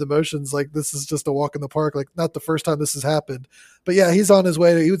going through the motions. Like, this is just a walk in the park. Like, not the first time this has happened. But yeah, he's on his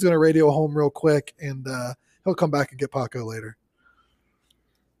way. He was going to radio home real quick, and he'll come back and get Paco later.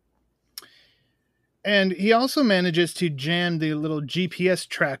 And he also manages to jam the little GPS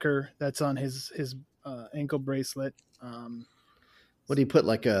tracker that's on his ankle bracelet. What do you put,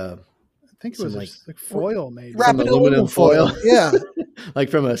 like I think it was like foil made. Rapid aluminum foil. Yeah. Like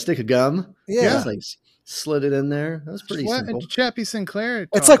from a stick of gum. Yeah. Just like slid it in there. That was pretty simple. Chappie Sinclair.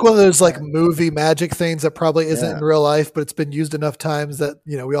 It's like one of those like movie magic things that probably isn't in real life, but it's been used enough times that,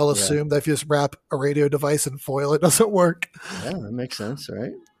 we all assume that if you just wrap a radio device in foil, it doesn't work. Yeah, that makes sense,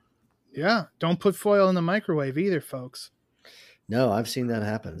 right? Yeah. Don't put foil in the microwave either, folks. No, I've seen that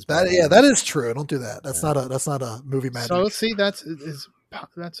happen. That is true. Don't do that. That's not a movie magic. So see, that's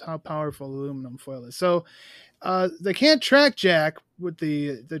how powerful aluminum foil is. So they can't track Jack with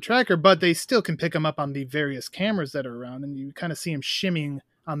the tracker, but they still can pick him up on the various cameras that are around, and you kind of see him shimmying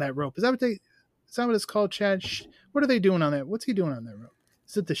on that rope. Is that what it's called, Chad? What are they doing on that? What's he doing on that rope?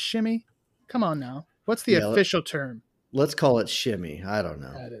 Is it the shimmy? Come on now. What's the official term? Let's call it shimmy. I don't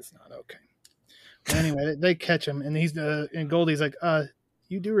know. That is not okay. Anyway, they catch him, and and Goldie's like,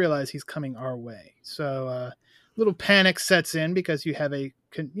 you do realize he's coming our way. So little panic sets in because you have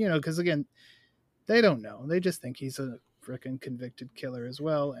because again, they don't know. They just think he's a freaking convicted killer as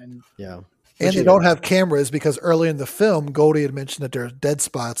well. And Yeah. And they don't have cameras because early in the film, Goldie had mentioned that there's dead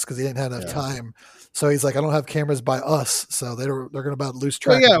spots because he didn't have enough time. So he's like, I don't have cameras by us. So they're going to about lose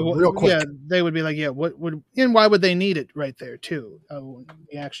track of them real quick. Yeah, they would be like, and why would they need it right there too?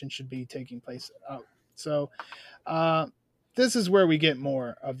 The action should be taking place out. So this is where we get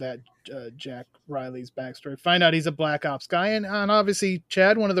more of that Jack Riley's backstory. Find out he's a Black Ops guy. And obviously,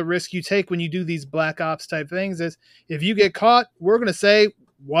 Chad, one of the risks you take when you do these Black Ops type things is if you get caught, we're going to say,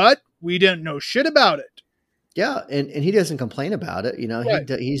 what? We didn't know shit about it. Yeah, and he doesn't complain about it. You know, Right.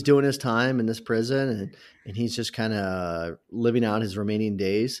 He's doing his time in this prison, and he's just kind of living out his remaining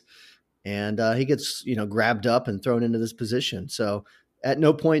days. And he gets, grabbed up and thrown into this position. So at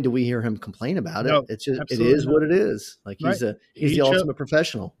no point do we hear him complain about it. No, It's just, it absolutely is what it is. Like he's Right. he's the ultimate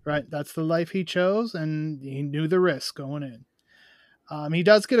professional. Right. That's the life he chose, and he knew the risk going in. He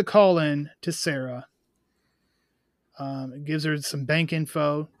does get a call in to Sarah. It gives her some bank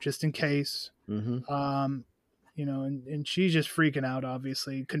info just in case. Mm-hmm. And she's just freaking out,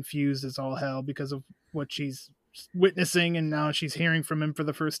 obviously confused as all hell because of what she's witnessing, and now she's hearing from him for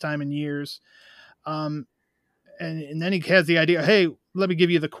the first time in years. And then he has the idea, hey, let me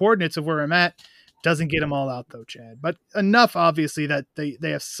give you the coordinates of where I'm at. Doesn't get them all out though, Chad, but enough obviously that they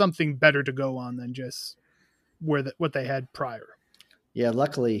have something better to go on than just what they had prior. Yeah,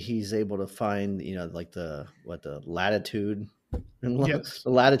 luckily he's able to find, like the latitude and Yes. the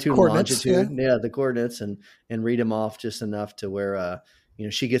latitude and Coordinates, longitude, the coordinates, and read them off just enough to where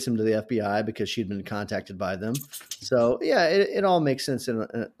she gets him to the FBI because she'd been contacted by them. So yeah, it all makes sense in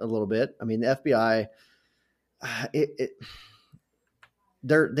a little bit. I mean, the FBI,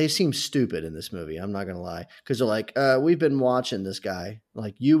 they seem stupid in this movie. I'm not gonna lie, because they're like, we've been watching this guy,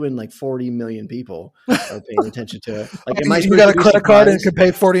 like you and like 40 million people are paying attention to it. Like, am I You got a supposed to be credit card and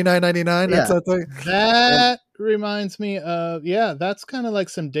surprised? can pay $49.99. That's Yeah. that thing. That reminds me of, that's kind of like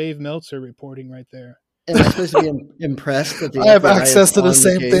some Dave Meltzer reporting right there. Am I supposed to be impressed that the I have FBI access is to the on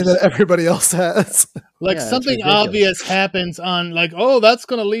same case? thing that everybody else has. Like Yeah, it's something ridiculous. obvious happens on like, oh, that's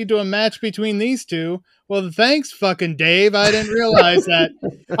going to lead to a match between these two. Well, thanks, fucking Dave. I didn't realize that.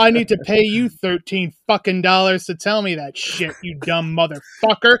 I need to pay you $13 fucking to tell me that shit, you dumb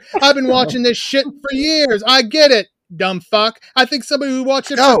motherfucker. I've been watching this shit for years. I get it, dumb fuck. I think somebody who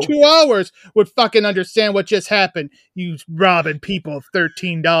watched it No. for 2 hours would fucking understand what just happened. You robbing people of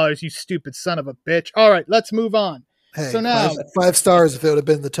 $13, you stupid son of a bitch. All right, let's move on. Hey, So now- five stars if it would have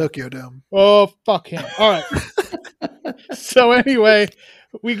been the Tokyo Dome. Oh, fuck him. All right. So anyway,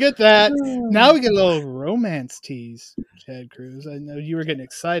 we get that. Now we get a little romance tease, Chad Cruz. I know you were getting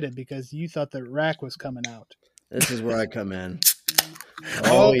excited because you thought that Rack was coming out. This is where I come in.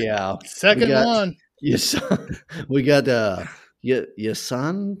 Oh, Oh yeah, Second We got- one. Yes, we got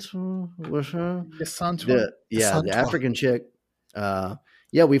Yasanto was her. Yasantua. The Yasantua. African chick.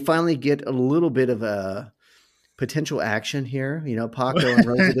 We finally get a little bit of a potential action here. Paco and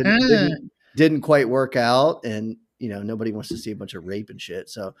Rosa didn't quite work out, and nobody wants to see a bunch of rape and shit.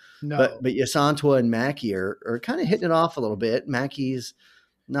 So, No. but Yasantua and Mackie are kind of hitting it off a little bit. Mackie's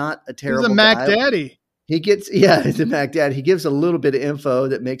not a terrible He's a Mac guy. Daddy. He's a Mac Dad. He gives a little bit of info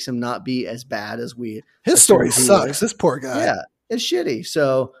that makes him not be as bad as we. His story assumed he sucks. was. This poor guy. Yeah, it's shitty.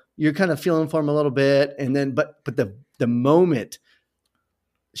 So you're kind of feeling for him a little bit, and then but the moment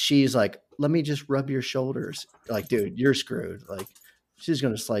she's like, "Let me just rub your shoulders," like, dude, you're screwed. Like, she's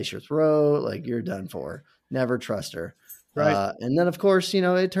gonna slice your throat. Like, you're done for. Never trust her. Right. And then, of course,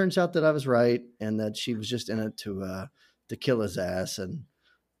 it turns out that I was right, and that she was just in it to kill his ass. And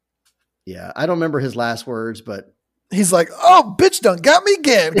yeah, I don't remember his last words, but He's like, "Oh, bitch, done got me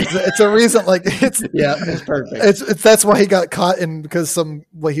again." It's a reason, like it's yeah, it's perfect. it's that's why he got caught in because some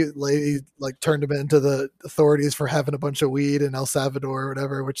lady like turned him into the authorities for having a bunch of weed in El Salvador or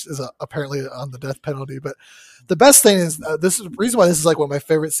whatever, which is apparently on the death penalty. But the best thing is this is the reason why this is like one of my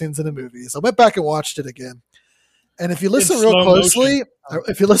favorite scenes in the movie. Is I went back and watched it again, and if you listen In real slow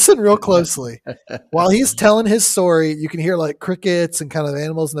closely, while he's telling his story, you can hear like crickets and kind of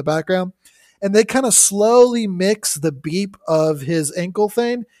animals in the background. And they kind of slowly mix the beep of his ankle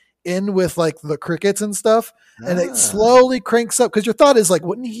thing in with like the crickets and stuff. And it slowly cranks up because your thought is like,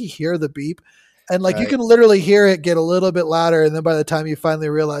 wouldn't he hear the beep? And like you Right. can literally hear it get a little bit louder. And then by the time you finally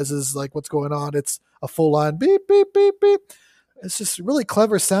realizes like what's going on, it's a full on beep, beep, beep, beep. It's just really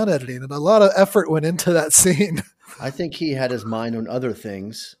clever sound editing. And a lot of effort went into that scene. I think he had his mind on other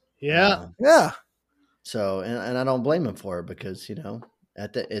things. Yeah. Yeah. So, and I don't blame him for it because,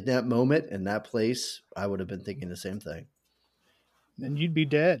 at that moment in that place, I would have been thinking the same thing. Then you'd be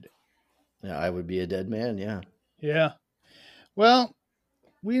dead. Yeah, I would be a dead man. Yeah. Yeah. Well,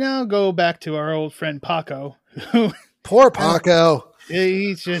 we now go back to our old friend Paco, who Poor Paco.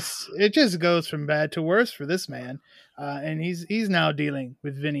 It just goes from bad to worse for this man. And he's now dealing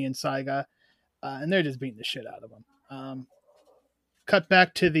with Vinny and Saiga, and they're just beating the shit out of him. Cut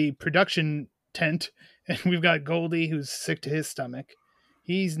back to the production tent, and we've got Goldie, who's sick to his stomach.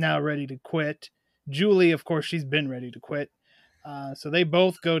 He's now ready to quit. Julie, of course, she's been ready to quit. So they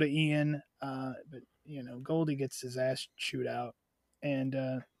both go to Ian, but Goldie gets his ass chewed out,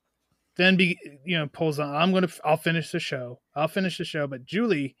 and then pulls on. I'll finish the show. But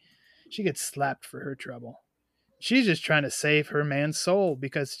Julie, she gets slapped for her trouble. She's just trying to save her man's soul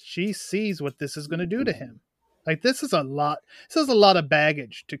because she sees what this is going to do to him. Like, this is a lot. This is a lot of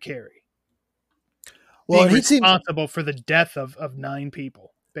baggage to carry. Well, he's responsible for the death of 9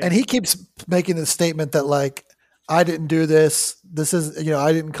 people. Basically. And he keeps making the statement that, like, I didn't do this. This is,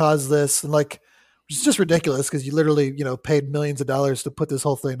 I didn't cause this. And, like, it's just ridiculous because you literally, paid millions of dollars to put this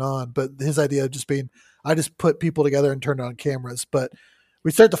whole thing on. But his idea of just being, I just put people together and turned on cameras. But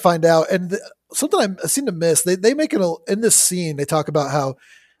we start to find out, and something I seem to miss, they make it in this scene, they talk about how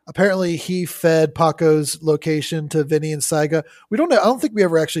apparently he fed Paco's location to Vinny and Saiga. We don't know. I don't think we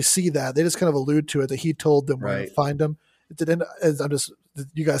ever actually see that. They just kind of allude to it, that he told them where to find him. Did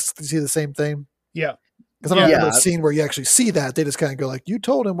you guys see the same thing? Yeah. Because I don't know a scene where you actually see that. They just kind of go like, you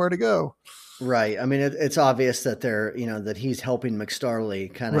told him where to go. Right. I mean, it's obvious that they're, that he's helping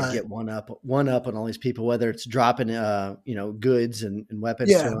McStarley kind of get one up on all these people, whether it's dropping, goods and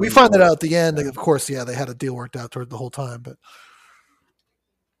weapons. Yeah, we find that out at the end. Of course, they had a deal worked out toward the whole time, but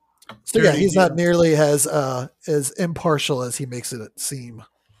so he's not nearly as impartial as he makes it seem.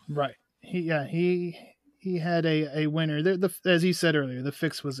 Right. He had a winner. As he said earlier, the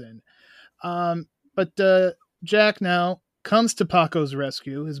fix was in. But Jack now comes to Paco's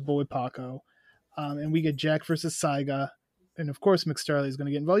rescue, his boy Paco. And we get Jack versus Saiga. And of course, McStarley is going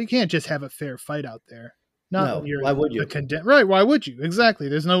to get involved. You can't just have a fair fight out there. Why would you? Right. Why would you? Exactly.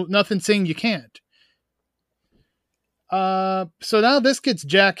 There's nothing saying you can't. So now this gets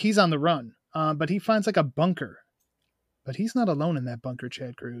Jack. He's on the run. But he finds like a bunker. But he's not alone in that bunker,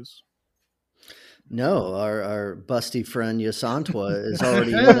 Chad Cruz. No, our busty friend Yasantwa is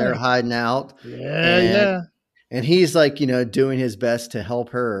already in there hiding out. Yeah. And he's like, doing his best to help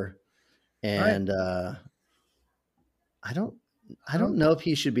her. And I don't know if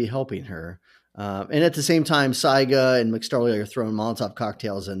he should be helping her. And at the same time, Saiga and McStarley are throwing Molotov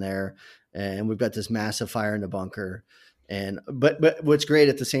cocktails in there, and we've got this massive fire in the bunker. But what's great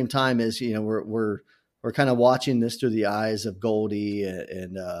at the same time is we're kind of watching this through the eyes of Goldie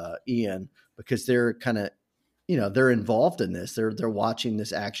and Ian, because they're kind of they're involved in this. They're watching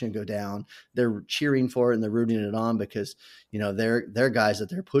this action go down. They're cheering for it and they're rooting it on because, their guys that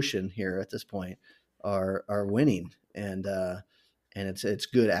they're pushing here at this point are winning. And it's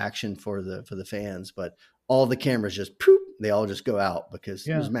good action for the fans, but all the cameras just poof, they all just go out because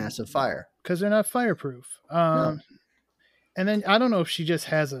there's massive fire. Because they're not fireproof. And then I don't know if she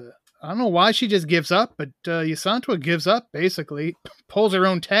just I don't know why she just gives up, but Yasantwa gives up, basically, pulls her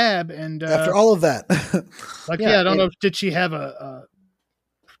own tab. And after all of that, I don't know. Did she have a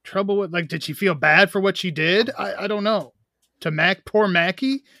trouble with, did she feel bad for what she did? I don't know. To poor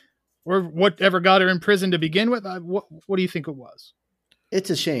Mackie, or whatever got her in prison to begin with? What do you think it was? It's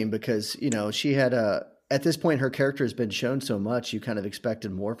a shame because, she had at this point, her character has been shown so much, you kind of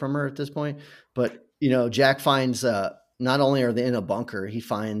expected more from her at this point. But, Jack finds, not only are they in a bunker, he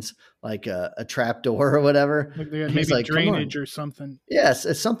finds like a trap door or whatever. Maybe like, drainage or something. Yes,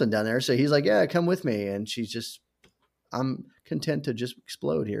 it's something down there. So he's like, yeah, come with me. And she's just, I'm content to just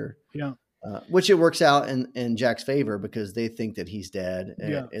explode here. Yeah. Which it works out in Jack's favor because they think that he's dead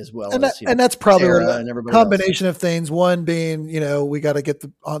as well. And that's probably a combination of things. One being, we got to get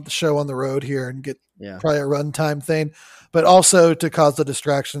the show on the road here and get probably a runtime thing, but also to cause the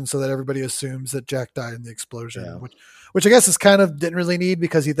distraction so that everybody assumes that Jack died in the explosion, which I guess is kind of didn't really need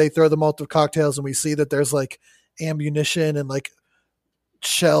because they throw the Molotov cocktails and we see that there's like ammunition and like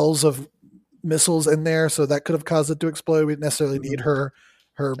shells of missiles in there. So that could have caused it to explode. We didn't necessarily need her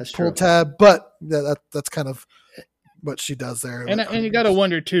pull tab, but that's kind of what she does there. And you got to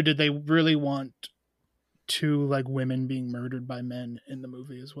wonder too, did they really want 2 like women being murdered by men in the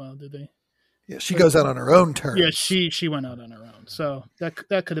movie as well? Did they? Yeah, she goes out on her own terms. Yeah, she went out on her own, so that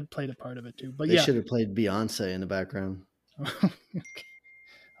could have played a part of it too. But they should have played Beyonce in the background. Okay.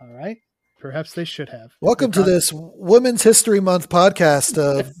 All right, perhaps they should have. Welcome to this Women's History Month podcast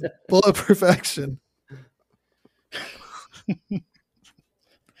of Bulletproof Action.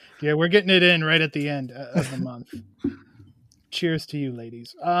 Yeah, we're getting it in right at the end of the month. Cheers to you,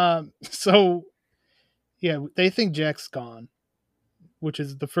 ladies. So, they think Jack's gone, which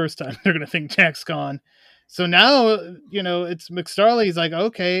is the first time they're going to think Jack's gone. So now, it's McStarley's like,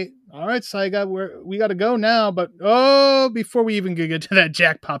 okay, all right, Saiga, we got to go now. But before we even get to that,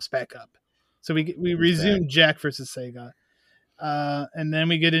 Jack pops back up. So we resume Jack versus Saiga. And then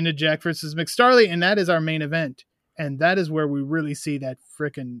we get into Jack versus McStarley, and that is our main event. And that is where we really see that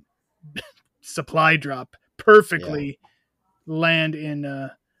frickin' supply drop perfectly land in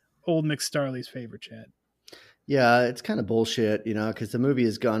old McStarley's favor, Chad. Yeah, it's kind of bullshit, because the movie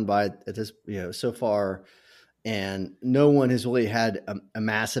has gone by at this, so far, and no one has really had a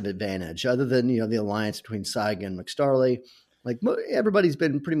massive advantage other than, the alliance between Saiga and McStarley. Like everybody's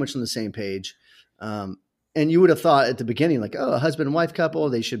been pretty much on the same page. And you would have thought at the beginning, like, a husband and wife couple,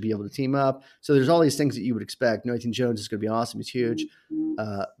 they should be able to team up. So there's all these things that you would expect. Nathan Jones is going to be awesome. He's huge.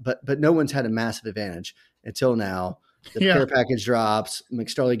 But no one's had a massive advantage until now. The care package drops.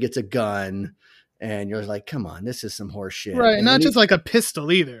 McStarley gets a gun. And you're like, come on, this is some horse shit. Right. And not just like a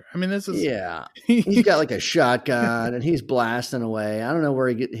pistol either. I mean, this is. Yeah. He's got like a shotgun and he's blasting away. I don't know where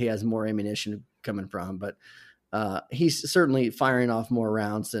he has more ammunition coming from, but he's certainly firing off more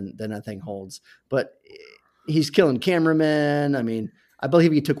rounds than that thing holds. But he's killing cameramen. I mean, I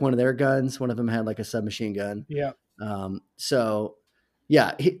believe he took one of their guns. One of them had like a submachine gun. Yeah. So,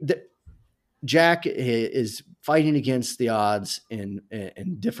 yeah, Jack is fighting against the odds in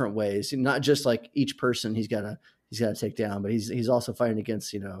different ways. Not just like each person he's got to take down, but he's also fighting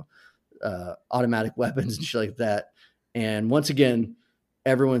against automatic weapons and shit like that. And once again,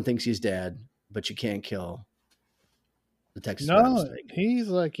 everyone thinks he's dead, but you can't kill the Texas Rattlesnake. He's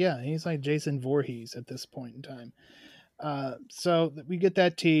like Jason Voorhees at this point in time. So we get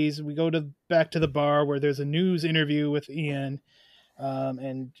that tease. We go back to the bar where there's a news interview with Ian,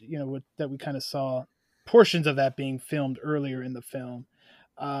 and that we kind of saw portions of that being filmed earlier in the film,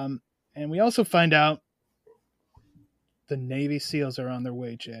 and we also find out the Navy SEALs are on their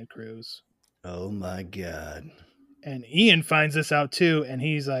way. Chad Cruz. Oh my God! And Ian finds this out too, and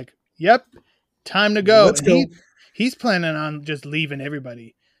he's like, "Yep, time to go." Let's go. He's planning on just leaving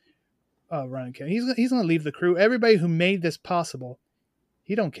everybody. Running camp. He's going to leave the crew. Everybody who made this possible,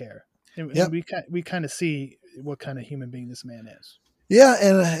 he don't care. And we kind of see what kind of human being this man is. Yeah,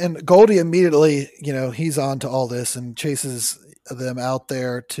 and Goldie immediately, he's on to all this and chases them out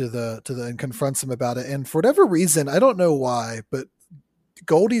there and confronts them about it. And for whatever reason, I don't know why, but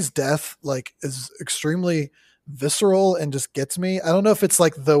Goldie's death is extremely visceral and just gets me. I don't know if it's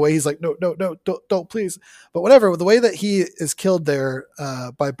like the way he's like, no, don't please, but whatever. The way that he is killed there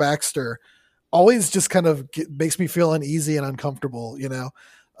by Baxter always just kind of makes me feel uneasy and uncomfortable,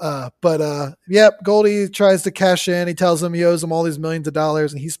 Goldie tries to cash in. He tells him he owes him all these millions of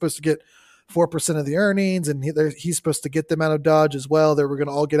dollars and he's supposed to get 4% of the earnings, and he's supposed to get them out of Dodge as well. They were going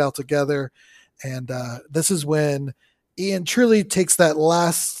to all get out together. And this is when Ian truly takes that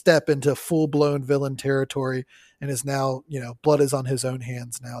last step into full-blown villain territory and is now, blood is on his own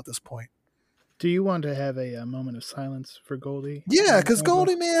hands now at this point. Do you want to have a moment of silence for Goldie? Yeah, because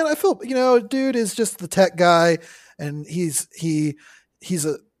Goldie, man, I feel, dude is just the tech guy, and he's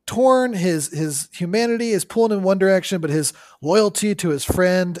torn. His humanity is pulling in one direction, but his loyalty to his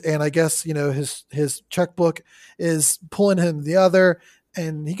friend and I guess, his checkbook is pulling him the other,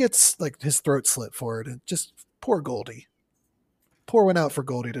 and he gets like his throat slit for it. And just poor Goldie. Pour one out for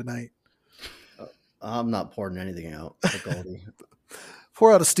Goldie tonight. I'm not pouring anything out for Goldie.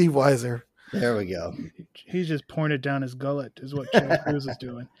 Pour out a Steve Weiser. There we go. He's just pouring it down his gullet is what Chad Cruz is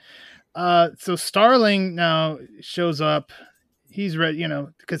doing. So Starling now shows up. He's ready,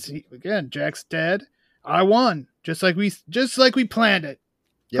 because Jack's dead. I won. Just like we planned it.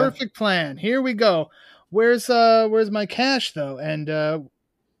 Yeah. Perfect plan. Here we go. Where's my cash though? And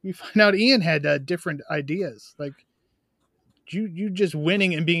we find out Ian had different ideas. Like you just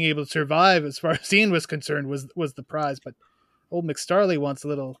winning and being able to survive as far as Ian was concerned was the prize. But old McStarley wants a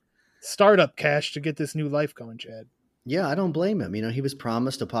little startup cash to get this new life going, Chad. Yeah, I don't blame him. He was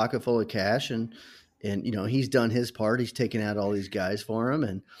promised a pocket full of cash and he's done his part. He's taken out all these guys for him,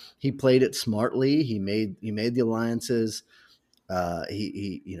 and he played it smartly. He made the alliances.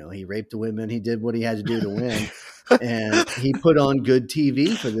 He raped the women. He did what he had to do to win, and he put on good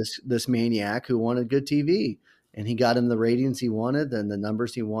TV for this maniac who wanted good TV, and he got him the ratings he wanted and the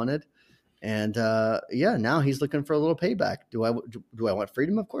numbers he wanted. And now he's looking for a little payback. Do I want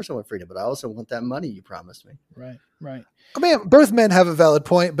freedom? Of course I want freedom, but I also want that money you promised me. Right. I mean, both men have a valid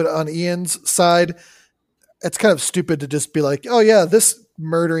point, but on Ian's side, it's kind of stupid to just be like, oh yeah, this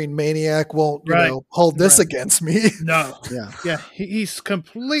murdering maniac won't, hold this against me. No. Yeah. He's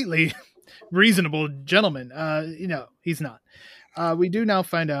completely reasonable gentleman. He's not. We do now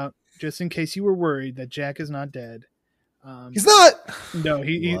find out, just in case you were worried, that Jack is not dead. He's not. No,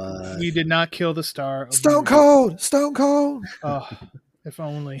 he did not kill the star. Of Stone Cold. Stone Cold. Oh, if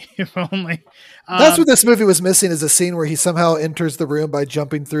only. If only. That's what this movie was missing, is a scene where he somehow enters the room by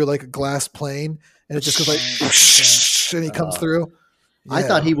jumping through like a glass plane, and it just goes like, and he comes through. Yeah. I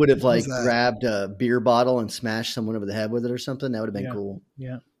thought he would have like grabbed a beer bottle and smashed someone over the head with it or something. That would have been cool.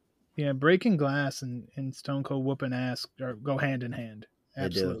 Yeah. Breaking glass and Stone Cold whooping ass go hand in hand.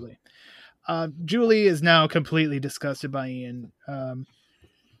 Absolutely. Julie is now completely disgusted by Ian.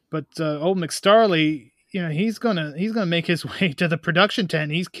 But old McStarley, he's gonna make his way to the production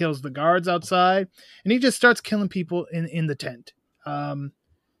tent. He kills the guards outside, and he just starts killing people in the tent.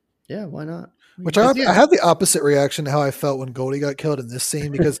 Yeah, why not? Which I had the opposite reaction to how I felt when Goldie got killed in this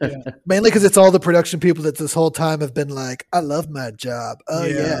scene, because mainly because it's all the production people that this whole time have been like, I love my job. Oh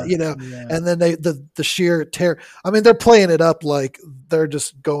yeah. And then the sheer terror. I mean, they're playing it up like they're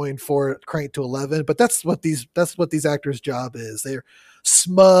just going for it, crank to 11, but that's what these actors' job is. They're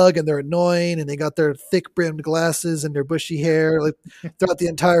smug and they're annoying, and they got their thick brimmed glasses and their bushy hair like throughout the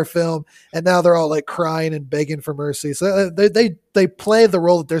entire film, and now they're all like crying and begging for mercy. So they play the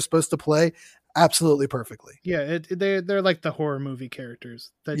role that they're supposed to play absolutely perfectly. Yeah, they're like the horror movie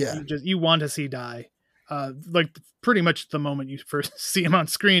characters that you want to see die. Like pretty much the moment you first see them on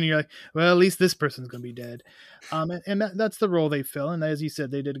screen, you're like, well, at least this person's gonna be dead. And that's the role they fill, and as you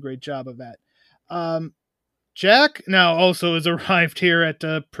said, they did a great job of that. Jack now also has arrived here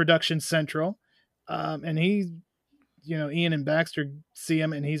at Production Central, and he, Ian and Baxter see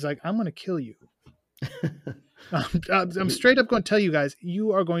him, and he's like, I'm gonna kill you. I'm straight up going to tell you guys,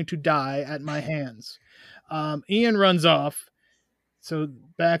 you are going to die at my hands. Ian runs off, so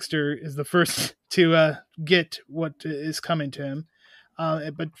Baxter is the first to get what is coming to him.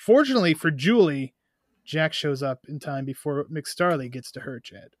 But fortunately for Julie, Jack shows up in time before McStarley gets to her,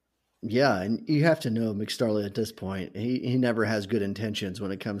 Chad. Yeah, and you have to know McStarley at this point. He never has good intentions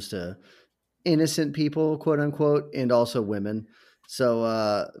when it comes to innocent people, quote unquote, and also women.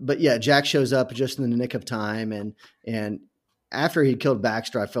 So, but yeah, Jack shows up just in the nick of time, and after he killed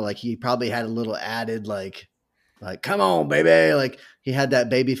Baxter, I feel like he probably had a little added like, come on, baby, like he had that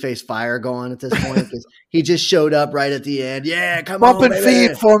baby face fire going at this point because he just showed up right at the end. Yeah, come on, bump and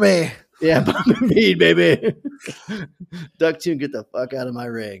feed for me. Yeah, bump and feed, baby. Ducktune, get the fuck out of my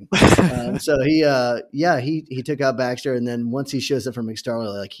ring. So he took out Baxter, and then once he shows up from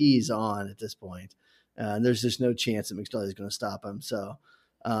McStarley, like he's on at this point. There's just no chance that McStarley is going to stop him. So,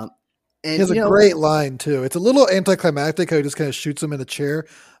 and he has a great line too. It's a little anticlimactic how he just kind of shoots him in a chair,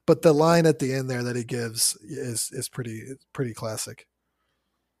 but the line at the end there that he gives is pretty classic.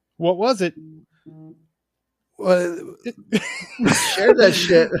 What was it? Share that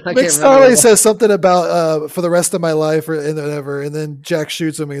shit. McStarley says something about for the rest of my life or whatever, and then Jack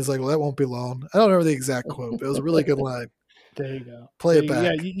shoots him and he's like, well, that won't be long. I don't remember the exact quote, but it was a really good line. There you go. Play it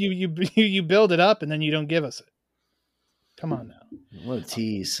back. Yeah, you build it up and then you don't give us it. Come on now. What a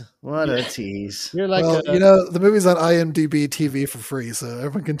tease. What a tease. You're like, the movie's on IMDb TV for free, so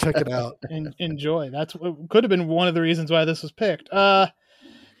everyone can check it out. Enjoy. That's what could have been one of the reasons why this was picked. Or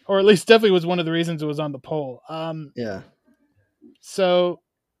at least definitely was one of the reasons it was on the poll. Yeah. So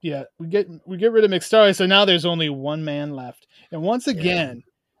yeah, we get rid of McStarley. So now there's only one man left. And once again,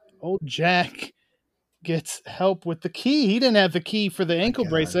 old Jack gets help with the key. He didn't have the key for the ankle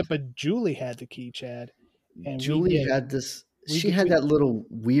bracelet, but Julie had the key, Chad. And Julie had this. She had that little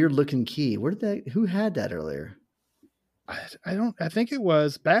weird looking key. Who had that earlier? I think it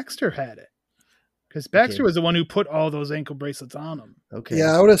was Baxter had it. Because Baxter was the one who put all those ankle bracelets on him. Okay.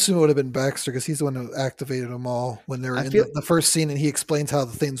 Yeah, I would assume it would have been Baxter because he's the one who activated them all when they were in the first scene, and he explains how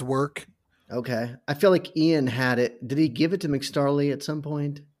the things work. Okay. I feel like Ian had it. Did he give it to McStarley at some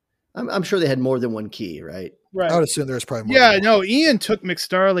point? I'm sure they had more than one key, right? Right. I would assume there was probably more. Yeah, no, Ian took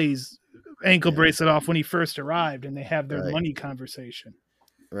McStarley's ankle bracelet off when he first arrived, and they have their money conversation.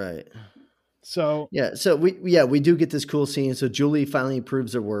 Right. So we do get this cool scene. So Julie finally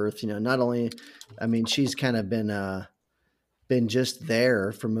proves her worth. Not only, I mean, she's kind of been just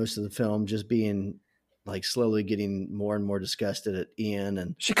there for most of the film, just being like slowly getting more and more disgusted at Ian,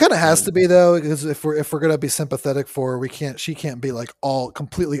 and she kind of has to be though, because if we're gonna be sympathetic for her, she can't be like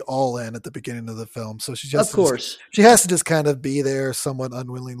completely all in at the beginning of the film. So she just, of course, she has to just kind of be there somewhat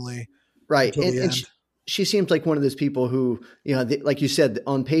unwillingly, right? And she seems like one of those people who, like you said,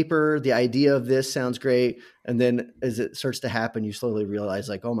 on paper, the idea of this sounds great. And then as it starts to happen, you slowly realize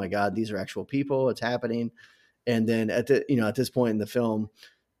like, oh my God, these are actual people. It's happening. And then at this point in the film,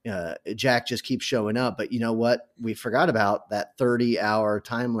 Jack just keeps showing up. But you know what? We forgot about that 30-hour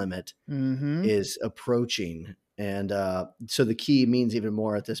time limit is approaching. And so the key means even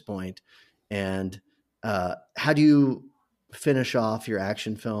more at this point. And how do you finish off your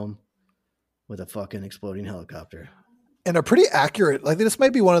action film with a fucking exploding helicopter. And a pretty accurate, like this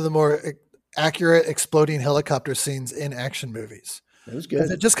might be one of the more accurate exploding helicopter scenes in action movies. It was good.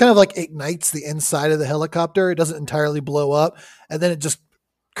 It just kind of like ignites the inside of the helicopter. It doesn't entirely blow up. And then it just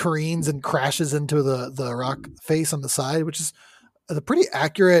careens and crashes into the rock face on the side, which is a pretty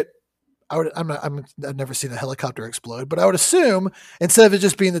accurate. I've never seen a helicopter explode, but I would assume instead of it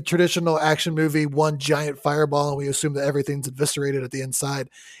just being the traditional action movie, one giant fireball, and we assume that everything's eviscerated at the inside,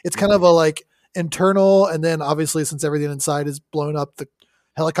 it's kind of a like internal. And then obviously since everything inside is blown up, the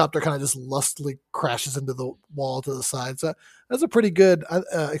helicopter kind of just lustily crashes into the wall to the side. So that's a pretty good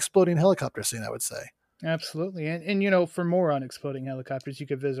exploding helicopter scene, I would say. Absolutely. And for more on exploding helicopters, you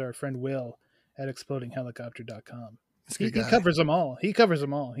could visit our friend Will at explodinghelicopter.com. He covers them all.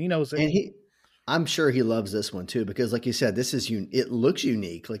 He knows it. And I'm sure he loves this one too, because like you said, it looks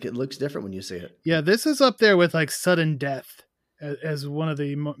unique. Like it looks different when you see it. Yeah. This is up there with like Sudden Death as one of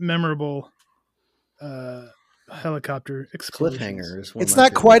the memorable helicopter explosions. Cliffhanger. It's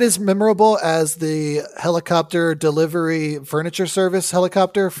not quite as memorable as the helicopter delivery furniture service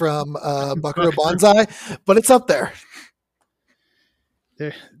helicopter from Buckaroo Banzai, but it's up there.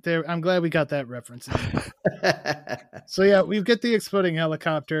 I'm glad we got that reference in. So yeah, we get the exploding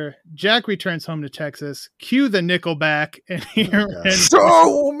helicopter. Jack returns home to Texas. Cue the Nickelback and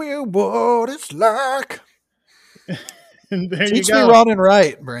show me what it's like. And there Teach you go. me wrong and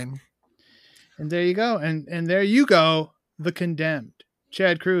right, Brain. And there you go. And there you go. The Condemned.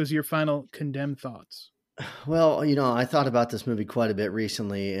 Chad Cruz, your final Condemned thoughts. Well, I thought about this movie quite a bit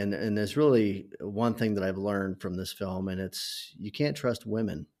recently, and there's really one thing that I've learned from this film, and it's you can't trust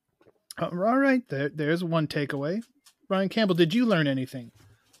women. All right. There's one takeaway. Ryan Campbell, did you learn anything?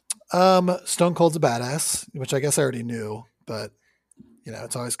 Stone Cold's a badass, which I guess I already knew, but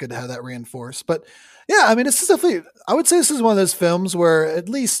it's always good to have that reinforced. But yeah, I mean, this is definitely, I would say this is one of those films where at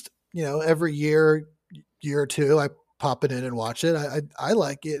least, every year or two, I pop it in and watch it. I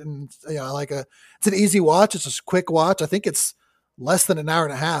like it. And it's an easy watch. It's a quick watch. I think it's less than an hour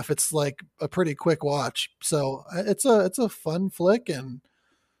and a half. It's like a pretty quick watch. So it's a fun flick and,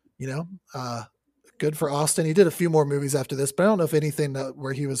 good for Austin. He did a few more movies after this, but I don't know if anything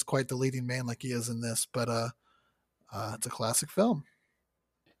where he was quite the leading man like he is in this, but it's a classic film.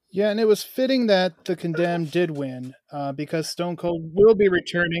 Yeah. And it was fitting that The Condemned did win because Stone Cold will be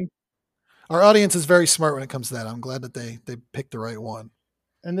returning. Our audience is very smart when it comes to that. I'm glad that they picked the right one.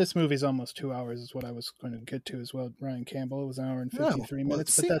 And this movie's almost 2 hours is what I was going to get to as well. Ryan Campbell, it was an hour and 53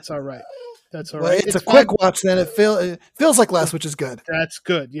 minutes, but that's all right. That's all right. It's a quick watch then. It feels like less, which is good. That's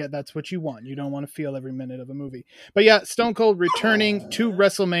good. Yeah, that's what you want. You don't want to feel every minute of a movie. But yeah, Stone Cold returning to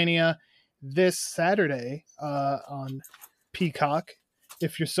WrestleMania this Saturday on Peacock.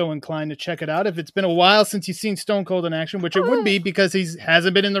 If you're so inclined to check it out. If it's been a while since you've seen Stone Cold in action, which it would be because he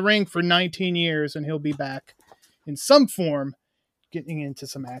hasn't been in the ring for 19 years and he'll be back in some form getting into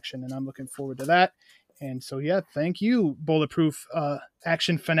some action. And I'm looking forward to that. And so, yeah, thank you, Bulletproof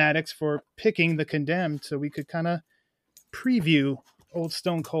action fanatics, for picking The Condemned so we could kind of preview old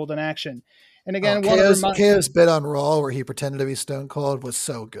Stone Cold in action. And again, KO's bit on Raw where he pretended to be Stone Cold was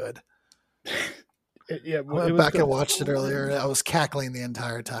so good. I went back and watched it earlier. I was cackling the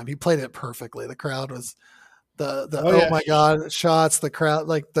entire time. He played it perfectly. The crowd was oh my God shots. The crowd,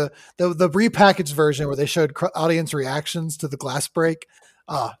 like the repackaged version where they showed audience reactions to the glass break.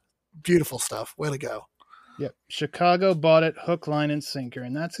 Beautiful stuff. Way to go. Yep. Chicago bought it hook, line, and sinker,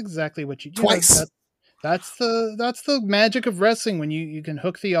 and that's exactly what you do. Twice. That's the magic of wrestling when you can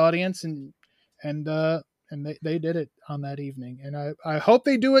hook the audience and they did it on that evening, and I hope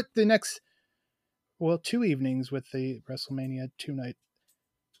they do it the next. Well, 2 evenings with the WrestleMania 2-night.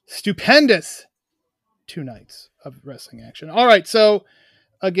 Stupendous 2 nights of wrestling action. All right. So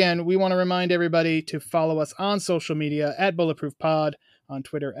again, we want to remind everybody to follow us on social media at Bulletproof Pod, on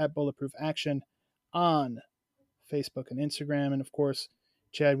Twitter at Bulletproof Action, on Facebook and Instagram. And of course,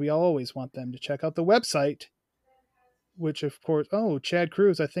 Chad, we always want them to check out the website, which of course, Chad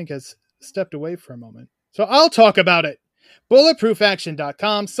Cruz, I think, has stepped away for a moment. So I'll talk about it.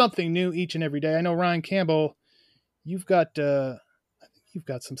 BulletproofAction.com, something new each and every day. I know, Ryan Campbell, you've got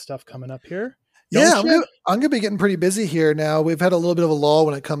some stuff coming up here. Yeah, I'm going to be getting pretty busy here now. We've had a little bit of a lull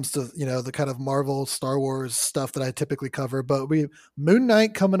when it comes to, the kind of Marvel, Star Wars stuff that I typically cover, but we Moon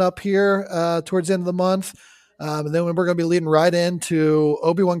Knight coming up here towards the end of the month. And then we're going to be leading right into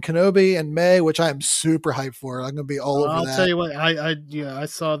Obi-Wan Kenobi in May, which I'm super hyped for. I'm going to be all over that. I'll tell you what, I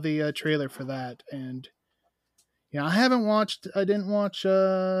saw the trailer for that, and I didn't watch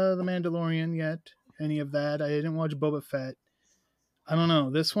The Mandalorian yet, any of that. I didn't watch Boba Fett. I don't know.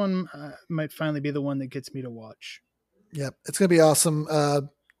 This one might finally be the one that gets me to watch. Yep, it's going to be awesome.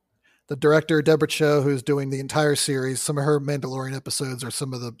 The director, Deborah Cho, who's doing the entire series, some of her Mandalorian episodes are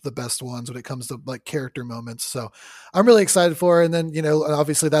some of the best ones when it comes to like character moments. So I'm really excited for her. And then,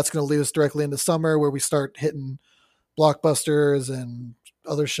 obviously that's going to lead us directly into summer where we start hitting blockbusters and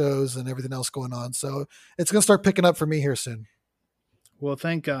other shows and everything else going on. So it's going to start picking up for me here soon. Well,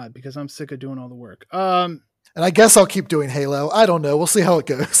 thank God, because I'm sick of doing all the work. And I guess I'll keep doing Halo. I don't know. We'll see how it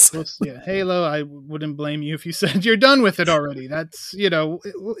goes. Yeah, Halo, I wouldn't blame you if you said you're done with it already. That's, it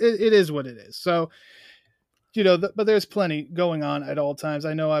is what it is. So, but there's plenty going on at all times.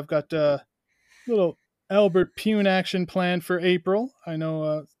 I know I've got a little Albert Pune action planned for April. I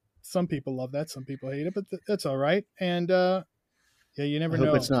know some people love that. Some people hate it, but that's all right. And you never know. I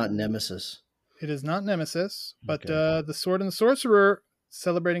hope it's not Nemesis. It is not Nemesis, but Okay. The Sword and the Sorcerer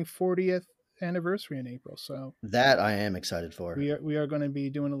celebrating 40th anniversary in April. So that I am excited for. We are going to be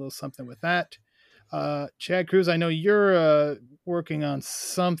doing a little something with that. Chad Cruz, I know you're working on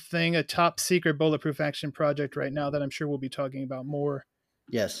something, a top secret bulletproof action project right now that I'm sure we'll be talking about more.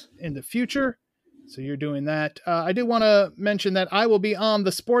 Yes. In the future. So you're doing that. I do want to mention that I will be on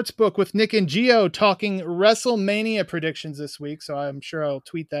the Sports Book with Nick and Gio talking WrestleMania predictions this week. So I'm sure I'll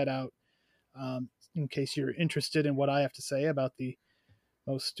tweet that out in case you're interested in what I have to say about the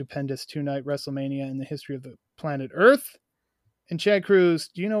most stupendous two-night WrestleMania in the history of the planet Earth. And Chad Cruz,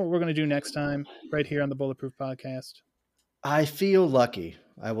 do you know what we're going to do next time right here on the Bulletproof Podcast? I feel lucky.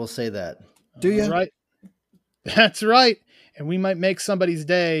 I will say that. Do you? Right. That's right. And we might make somebody's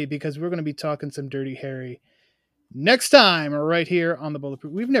day because we're going to be talking some Dirty Harry next time right here on the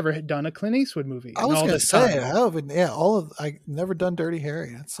Bulletproof. We've never done a Clint Eastwood movie. I was going to say, I never done Dirty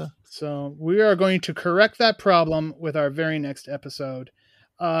Harry. So we are going to correct that problem with our very next episode.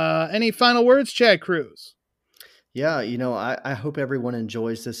 Any final words, Chad Cruz? Yeah, I hope everyone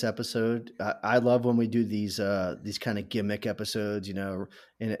enjoys this episode. I love when we do these kind of gimmick episodes, and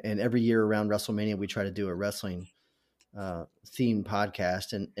every year around WrestleMania, we try to do a wrestling themed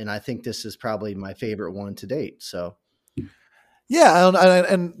podcast. And I think this is probably my favorite one to date. So yeah.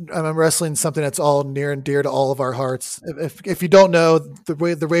 And I'm wrestling something that's all near and dear to all of our hearts. If you don't know,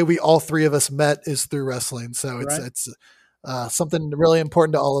 the way we all three of us met is through wrestling. So it's something really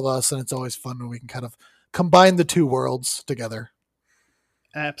important to all of us. And it's always fun when we can kind of combine the two worlds together.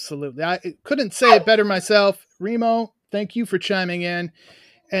 Absolutely. I couldn't say it better myself. Remo, thank you for chiming in.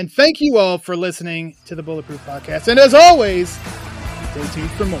 And thank you all for listening to the Bulletproof Podcast. And as always, stay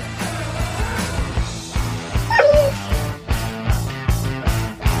tuned for more.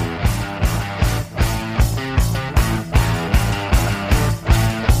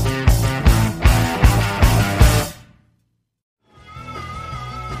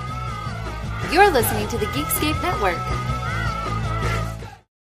 You're listening to the Geekscape Network.